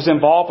was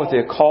involved with the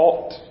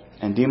occult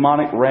and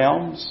demonic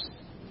realms.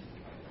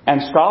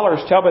 And scholars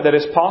tell me that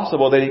it's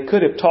possible that he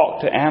could have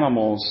talked to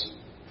animals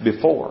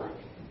before.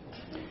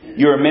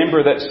 You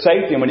remember that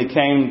Satan, when he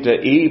came to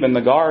Eve in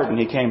the garden,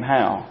 he came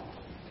how?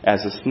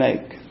 As a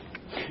snake.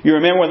 You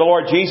remember when the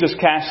Lord Jesus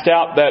cast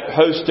out that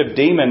host of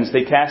demons,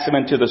 they cast them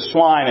into the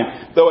swine.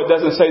 And though it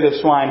doesn't say the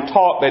swine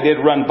talked, they did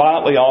run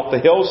violently off the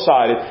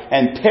hillside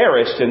and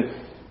perished. And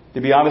to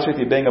be honest with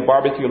you, being a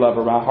barbecue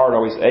lover, my heart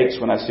always aches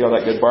when I see all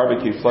that good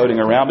barbecue floating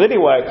around. But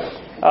anyway,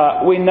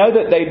 we know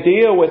that they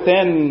deal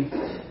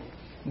within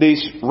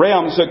these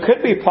realms. So it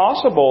could be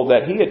possible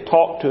that he had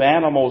talked to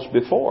animals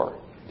before.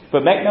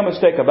 But make no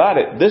mistake about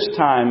it, this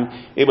time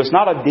it was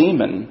not a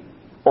demon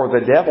or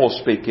the devil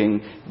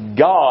speaking.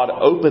 God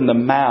opened the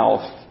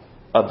mouth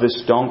of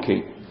this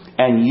donkey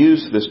and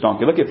used this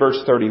donkey. Look at verse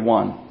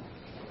 31.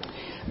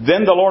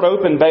 Then the Lord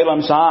opened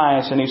Balaam's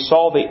eyes, and he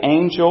saw the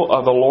angel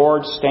of the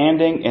Lord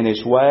standing in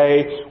his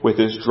way with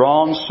his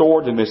drawn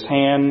sword in his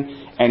hand,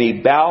 and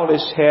he bowed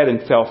his head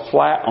and fell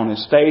flat on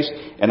his face,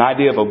 an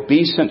idea of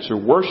obeisance or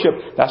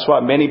worship. That's why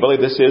many believe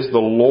this is the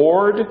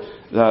Lord,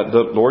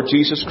 the Lord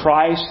Jesus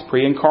Christ,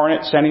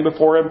 pre-incarnate, standing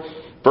before him.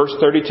 Verse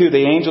 32,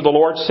 the angel of the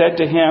Lord said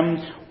to him,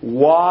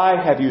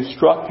 why have you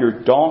struck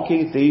your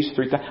donkey these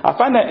 3 times? I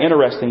find that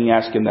interesting you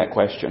ask him that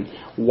question.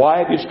 Why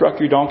have you struck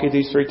your donkey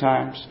these 3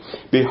 times?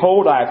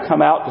 Behold, I have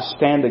come out to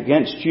stand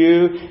against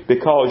you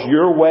because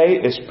your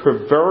way is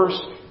perverse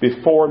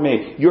before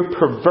me. You're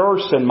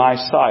perverse in my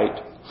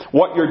sight.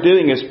 What you're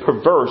doing is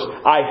perverse.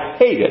 I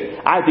hate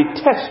it. I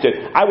detest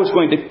it. I was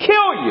going to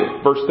kill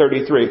you. Verse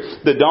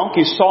 33. The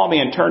donkey saw me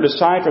and turned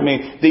aside from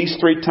me these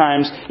 3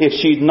 times. If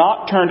she'd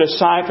not turned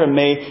aside from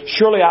me,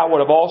 surely I would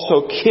have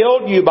also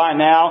killed you by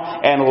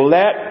now and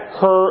let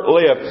her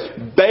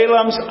live.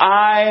 Balaam's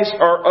eyes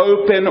are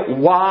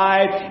open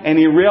wide, and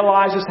he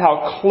realizes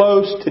how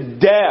close to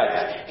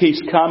death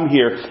he's come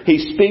here.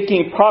 He's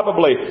speaking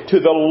probably to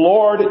the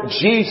Lord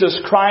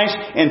Jesus Christ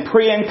in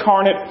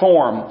pre-incarnate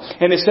form.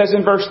 And it says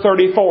in verse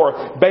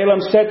 34, Balaam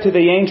said to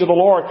the angel of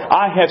the Lord,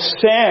 I have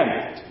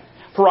sinned,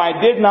 for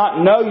I did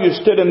not know you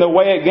stood in the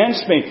way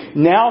against me.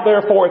 Now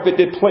therefore, if it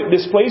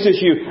displeases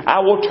you,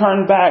 I will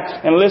turn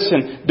back. And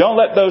listen, don't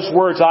let those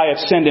words, I have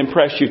sinned,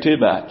 impress you too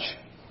much.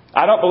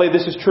 I don't believe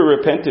this is true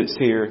repentance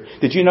here.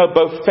 Did you know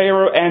both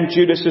Pharaoh and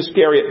Judas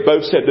Iscariot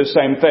both said the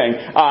same thing?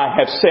 I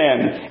have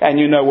sinned. And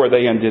you know where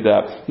they ended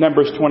up.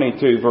 Numbers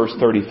 22, verse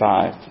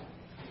 35.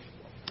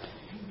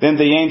 Then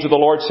the angel of the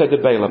Lord said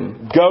to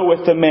Balaam, go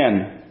with the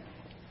men,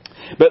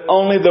 but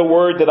only the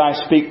word that I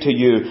speak to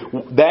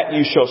you, that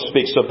you shall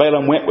speak. So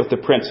Balaam went with the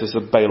princes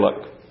of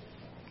Balak.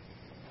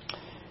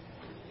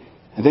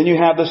 And then you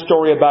have the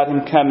story about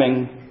him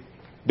coming,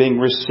 being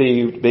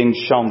received, being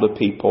shown the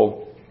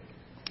people.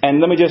 And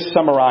let me just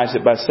summarize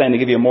it by saying, to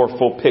give you a more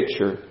full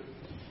picture.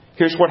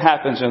 Here's what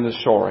happens in the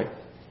story.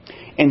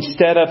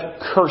 Instead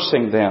of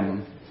cursing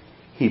them,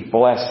 he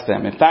blessed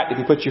them. In fact, if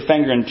you put your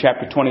finger in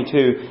chapter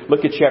 22,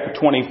 look at chapter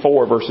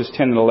 24, verses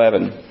 10 and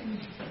 11.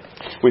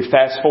 We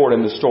fast forward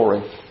in the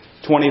story.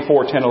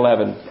 24, 10,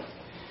 11.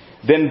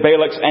 Then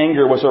Balak's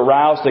anger was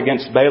aroused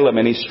against Balaam,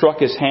 and he struck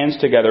his hands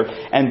together.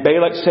 And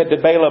Balak said to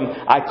Balaam,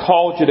 I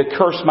called you to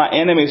curse my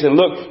enemies, and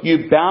look,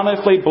 you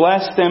bountifully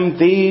blessed them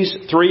these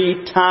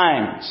 3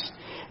 times.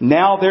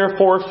 Now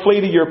therefore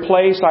flee to your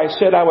place. I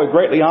said I would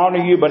greatly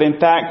honor you, but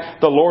in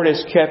fact the Lord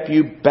has kept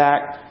you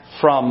back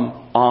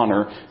from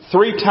honor.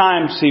 3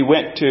 times he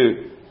went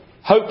to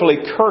hopefully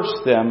curse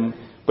them,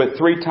 but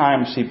 3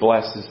 times he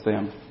blesses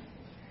them.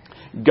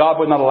 God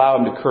would not allow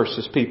him to curse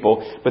his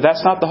people, but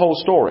that's not the whole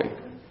story.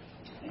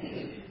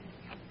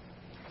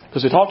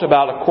 Because we talked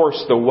about, of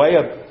course, the way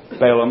of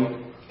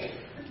Balaam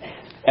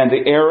and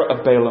the error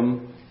of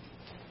Balaam.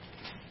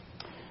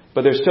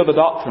 But there's still the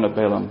doctrine of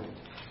Balaam.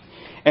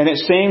 And it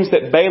seems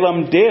that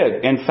Balaam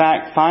did, in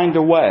fact, find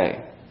a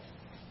way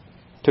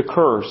to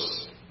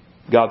curse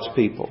God's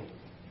people.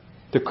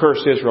 To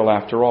curse Israel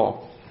after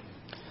all.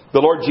 The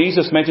Lord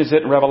Jesus mentions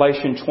it in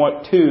Revelation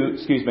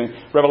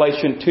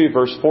 2,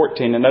 verse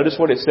 14. And notice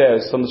what it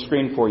says on the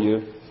screen for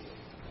you.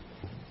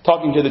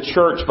 Talking to the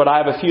church, but I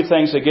have a few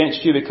things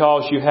against you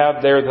because you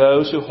have there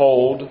those who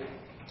hold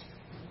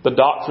the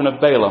doctrine of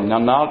Balaam. Now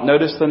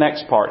notice the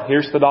next part.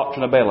 Here's the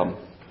doctrine of Balaam.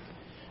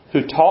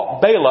 Who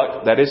taught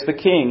Balak, that is the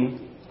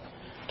king,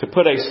 to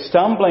put a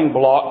stumbling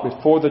block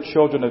before the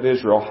children of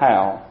Israel.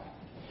 How?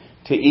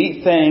 To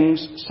eat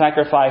things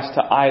sacrificed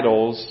to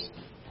idols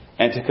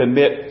and to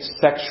commit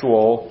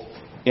sexual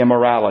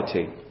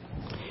immorality.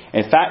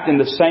 In fact, in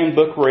the same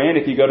book we're in,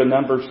 if you go to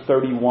Numbers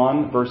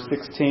 31, verse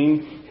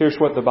 16, here's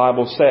what the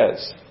Bible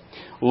says.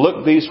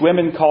 Look, these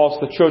women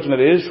caused the children of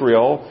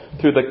Israel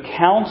through the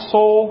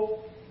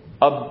counsel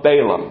of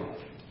Balaam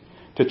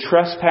to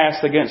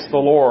trespass against the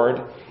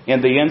Lord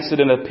in the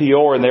incident of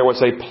Peor, and there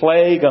was a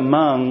plague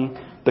among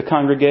the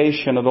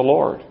congregation of the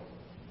Lord.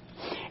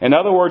 In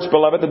other words,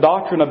 beloved, the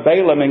doctrine of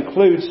Balaam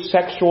includes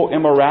sexual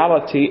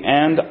immorality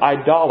and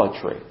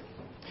idolatry.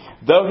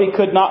 Though he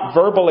could not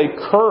verbally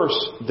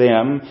curse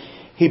them,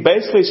 He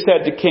basically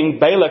said to King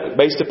Balak,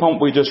 based upon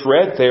what we just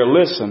read there,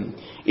 listen,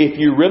 if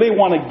you really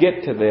want to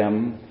get to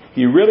them,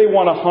 you really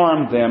want to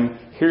harm them,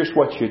 here's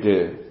what you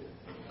do.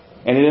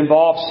 And it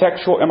involves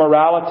sexual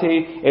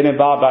immorality. It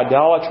involved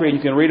idolatry. And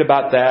you can read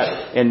about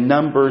that in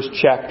Numbers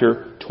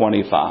chapter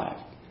 25.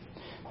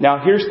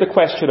 Now, here's the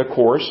question, of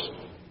course,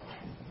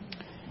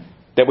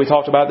 that we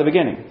talked about at the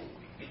beginning.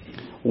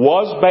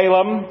 Was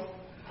Balaam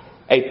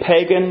a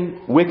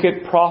pagan,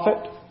 wicked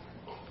prophet?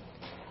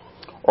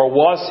 Or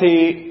was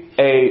he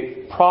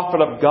a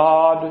prophet of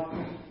God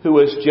who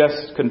was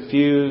just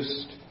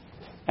confused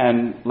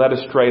and led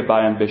astray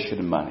by ambition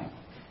and money?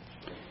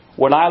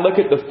 When I look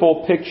at the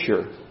full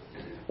picture,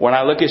 when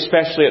I look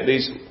especially at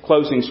these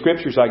closing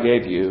scriptures I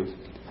gave you,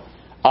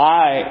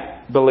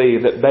 I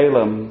believe that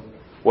Balaam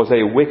was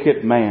a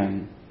wicked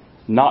man,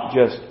 not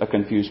just a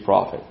confused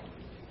prophet.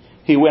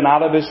 He went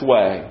out of his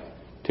way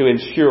to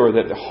ensure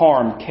that the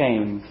harm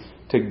came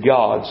to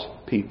God's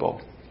people.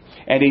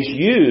 And he's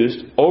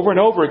used over and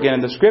over again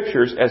in the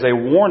scriptures as a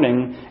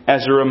warning,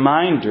 as a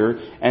reminder,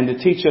 and to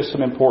teach us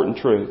some important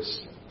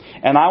truths.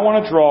 And I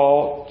want to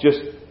draw just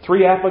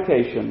 3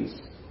 applications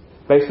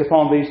based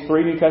upon these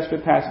 3 New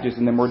Testament passages,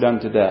 and then we're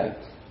done today.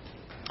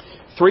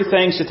 3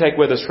 things to take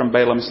with us from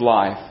Balaam's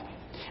life.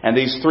 And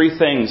these 3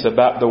 things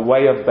about the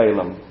way of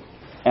Balaam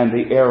and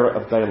the error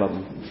of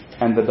Balaam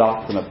and the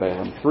doctrine of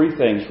Balaam. 3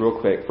 things real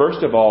quick.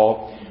 First of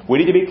all, we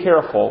need to be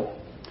careful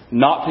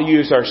not to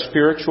use our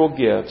spiritual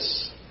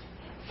gifts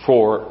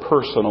for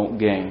personal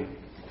gain.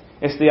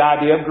 It's the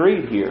idea of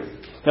greed here.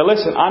 Now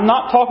listen, I'm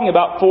not talking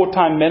about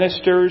full-time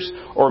ministers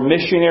or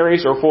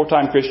missionaries or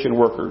full-time Christian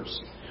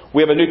workers.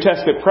 We have a New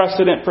Testament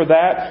precedent for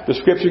that. The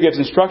Scripture gives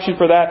instruction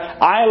for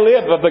that. I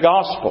live of the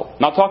gospel.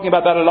 Not talking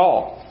about that at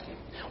all.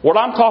 What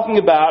I'm talking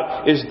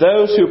about is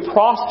those who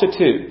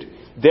prostitute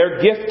their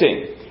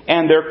gifting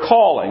and their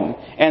calling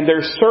and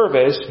their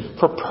service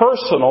for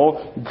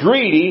personal,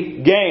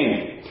 greedy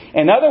gain.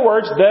 In other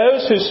words,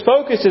 those whose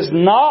focus is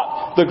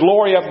not the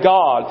glory of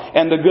God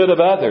and the good of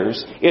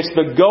others. It's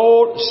the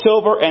gold,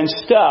 silver, and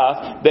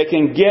stuff they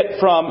can get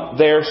from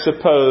their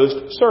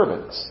supposed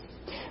servants.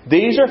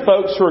 These are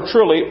folks who are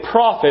truly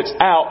prophets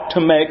out to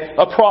make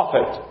a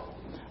profit.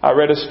 I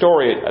read a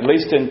story, at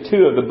least in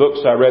 2 of the books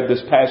I read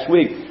this past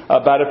week,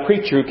 about a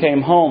preacher who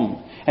came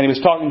home and he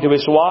was talking to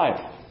his wife.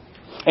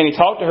 And he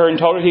talked to her and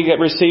told her he had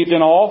received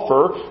an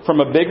offer from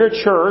a bigger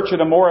church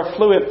in a more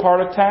affluent part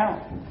of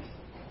town.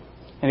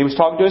 And he was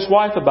talking to his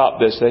wife about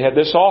this. They had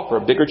this offer,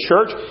 a bigger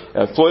church,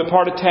 a affluent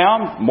part of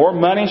town, more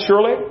money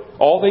surely,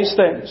 all these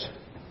things.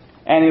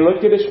 And he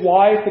looked at his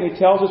wife and he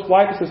tells his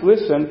wife, he says,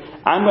 listen,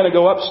 I'm going to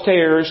go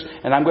upstairs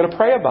and I'm going to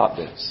pray about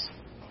this.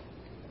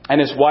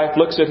 And his wife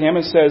looks at him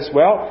and says,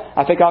 well,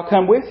 I think I'll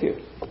come with you.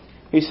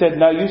 He said,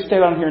 no, you stay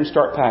down here and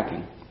start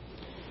packing.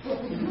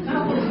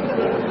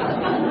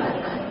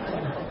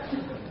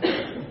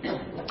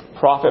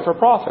 Profit for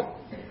profit.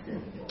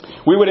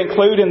 We would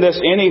include in this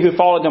any who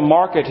fall into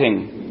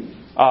marketing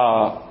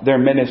their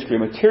ministry,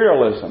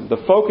 materialism.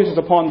 The focus is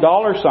upon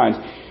dollar signs.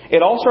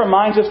 It also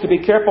reminds us to be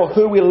careful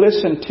who we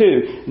listen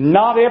to.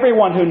 Not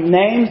everyone who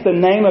names the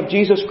name of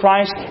Jesus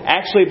Christ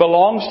actually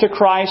belongs to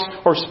Christ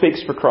or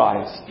speaks for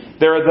Christ.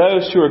 There are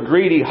those who are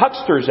greedy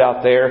hucksters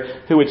out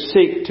there who would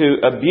seek to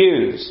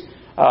abuse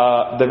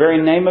the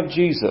very name of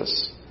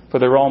Jesus for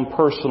their own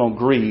personal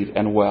greed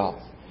and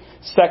wealth.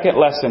 Second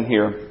lesson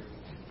here.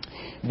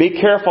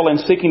 Be careful in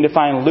seeking to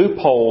find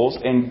loopholes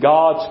in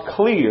God's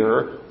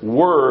clear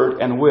word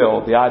and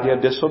will. The idea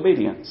of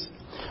disobedience.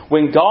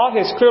 When God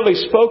has clearly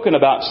spoken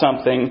about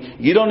something,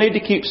 you don't need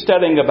to keep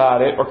studying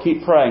about it or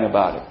keep praying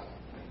about it.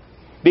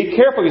 Be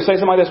careful. You say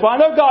something like this, well, I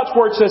know God's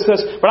Word says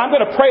this, but I'm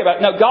going to pray about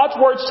it. No, God's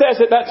Word says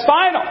it. That's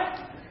final.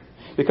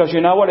 Because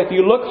you know what? If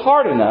you look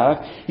hard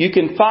enough, you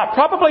can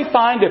probably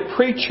find a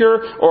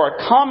preacher or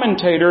a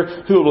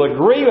commentator who will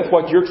agree with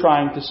what you're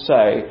trying to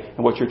say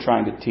and what you're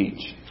trying to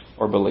teach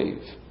or believe.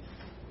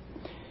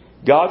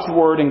 God's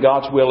Word and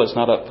God's will is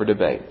not up for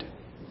debate.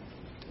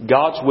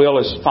 God's will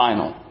is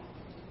final.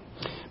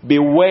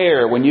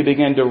 Beware when you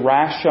begin to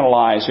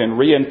rationalize and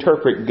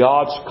reinterpret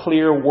God's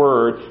clear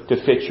Word to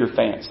fit your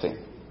fancy.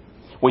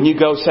 When you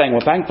go saying,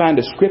 well, if I can find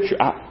a scripture,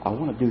 I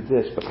want to do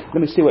this, but let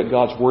me see what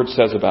God's Word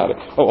says about it.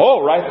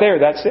 Oh, right there,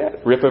 that's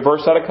it. Rip a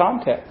verse out of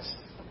context.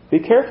 Be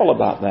careful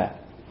about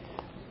that.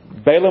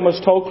 Balaam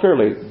was told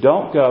clearly,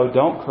 don't go,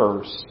 don't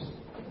curse.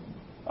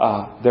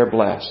 They're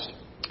blessed.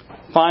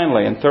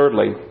 Finally and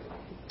thirdly,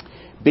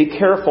 be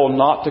careful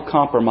not to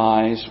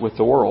compromise with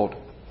the world.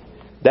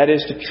 That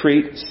is to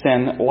treat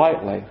sin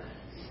lightly.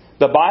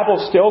 The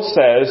Bible still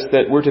says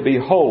that we're to be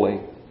holy,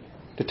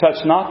 to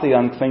touch not the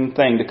unclean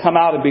thing, to come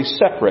out and be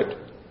separate.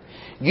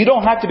 You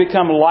don't have to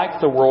become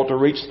like the world to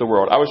reach the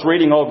world. I was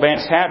reading old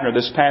Vance Havner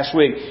this past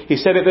week. He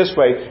said it this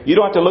way, you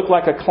don't have to look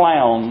like a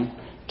clown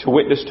to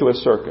witness to a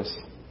circus.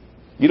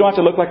 You don't have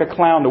to look like a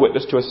clown to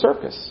witness to a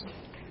circus.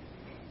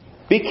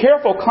 Be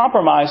careful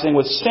compromising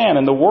with sin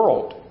in the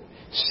world.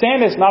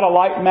 Sin is not a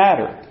light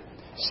matter.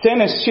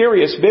 Sin is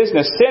serious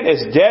business. Sin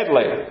is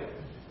deadly.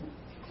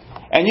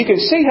 And you can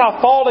see how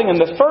falling in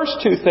the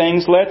first two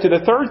things led to the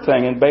third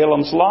thing in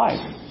Balaam's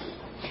life.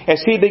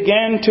 As he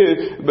began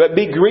to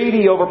be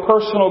greedy over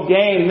personal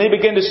gain, and he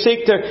began to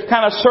seek to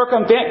kind of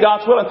circumvent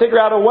God's will and figure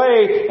out a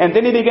way, and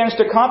then he begins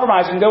to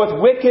compromise and go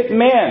with wicked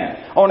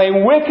men on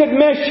a wicked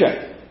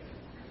mission.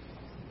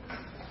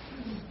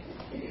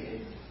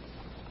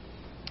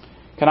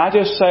 Can I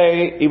just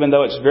say, even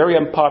though it's very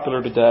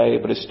unpopular today,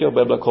 but it's still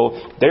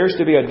biblical, there's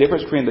to be a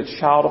difference between the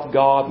child of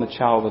God and the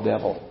child of the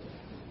devil.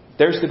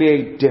 There's to be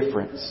a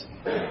difference.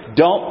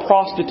 Don't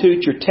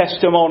prostitute your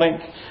testimony.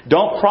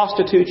 Don't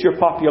prostitute your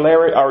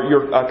popularity or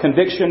your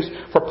convictions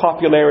for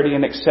popularity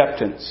and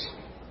acceptance.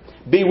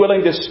 Be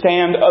willing to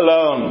stand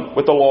alone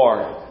with the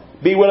Lord.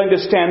 Be willing to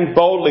stand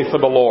boldly for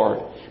the Lord.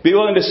 Be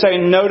willing to say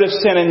no to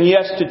sin and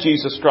yes to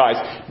Jesus Christ.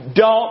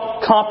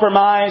 Don't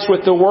compromise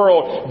with the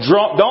world.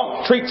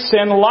 Don't treat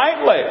sin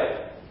lightly.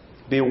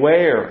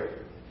 Beware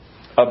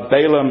of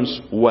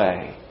Balaam's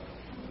way.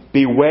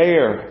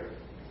 Beware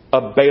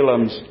of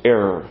Balaam's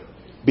error.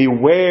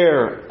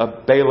 Beware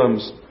of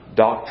Balaam's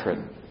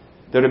doctrine.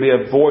 They're to be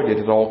avoided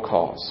at all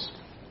costs.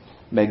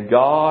 May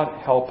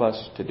God help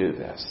us to do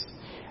this.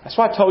 That's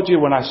why I told you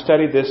when I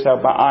studied this, how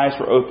my eyes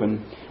were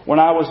open. When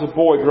I was a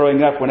boy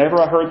growing up, whenever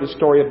I heard the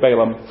story of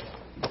Balaam,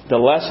 the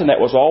lesson that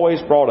was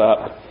always brought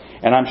up,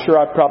 and I'm sure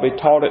I probably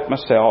taught it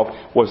myself,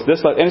 was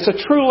this lesson. And it's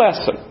a true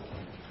lesson.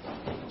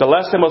 The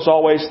lesson was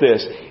always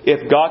this: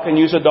 if God can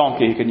use a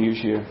donkey, He can use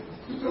you.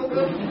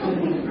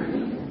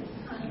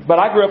 But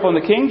I grew up on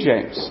the King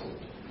James.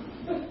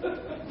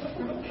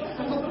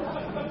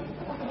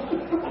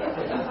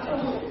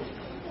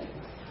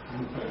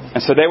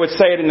 And so they would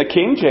say it in the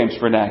King James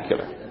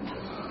vernacular.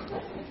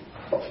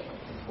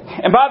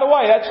 And by the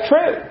way, that's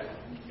true.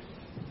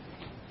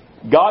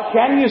 God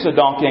can use a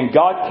donkey, and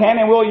God can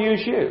and will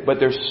use you. But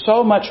there's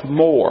so much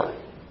more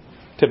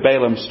to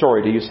Balaam's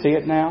story. Do you see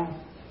it now?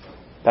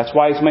 That's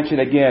why he's mentioned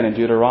again in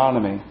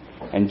Deuteronomy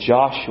and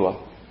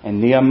Joshua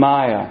and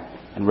Nehemiah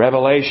and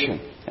Revelation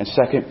and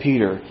 2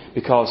 Peter.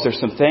 Because there's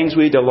some things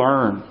we need to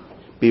learn.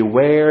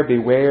 Beware,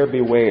 beware,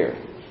 beware.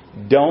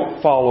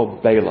 Don't follow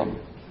Balaam.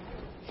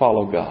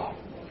 Follow God.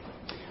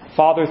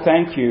 Father,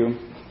 thank you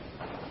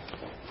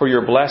for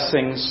your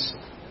blessings.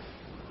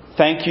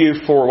 Thank you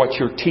for what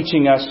you're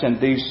teaching us in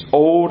these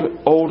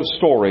old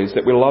stories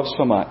that we love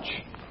so much.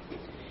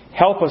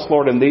 Help us,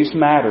 Lord, in these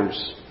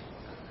matters.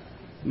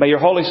 May your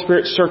Holy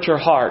Spirit search our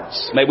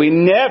hearts. May we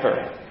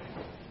never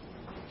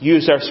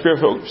use our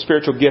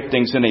spiritual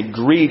giftings in a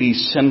greedy,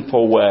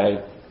 sinful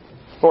way.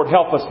 Lord,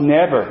 help us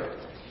never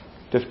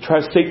to try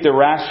to seek to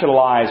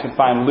rationalize and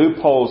find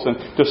loopholes and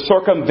to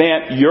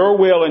circumvent your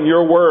will and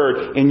your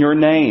word in your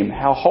name.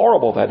 How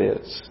horrible that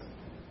is.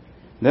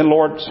 And then,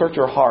 Lord, search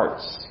our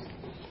hearts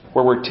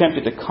where we're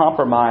tempted to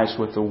compromise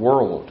with the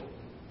world.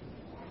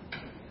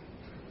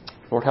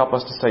 Lord, help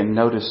us to say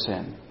no to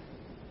sin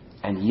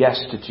and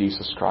yes to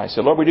Jesus Christ.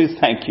 And Lord, we do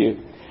thank you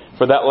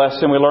for that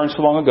lesson we learned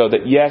so long ago,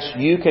 that yes,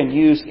 you can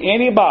use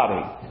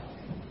anybody,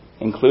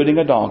 including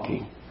a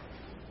donkey.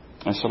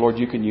 And so, Lord,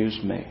 you can use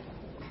me.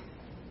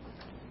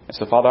 And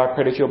so, Father, I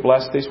pray that you'll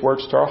bless these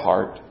words to our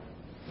heart.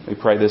 We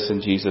pray this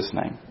in Jesus'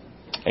 name.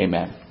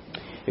 Amen.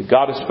 If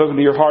God has spoken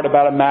to your heart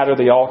about a matter,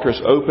 the altar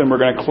is open. We're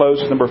going to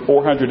close number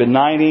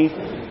 490.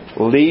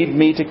 Lead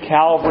me to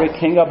Calvary,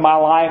 King of my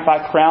life,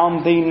 I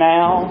crown thee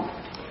now.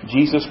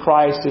 Jesus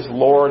Christ is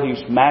Lord,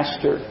 He's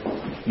Master.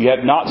 You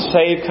have not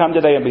saved, come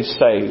today and be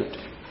saved.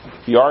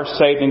 If you are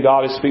saved and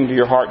God is speaking to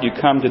your heart, you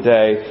come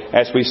today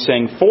as we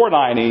sing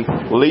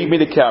 490, Lead me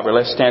to Calvary.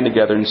 Let's stand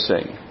together and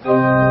sing.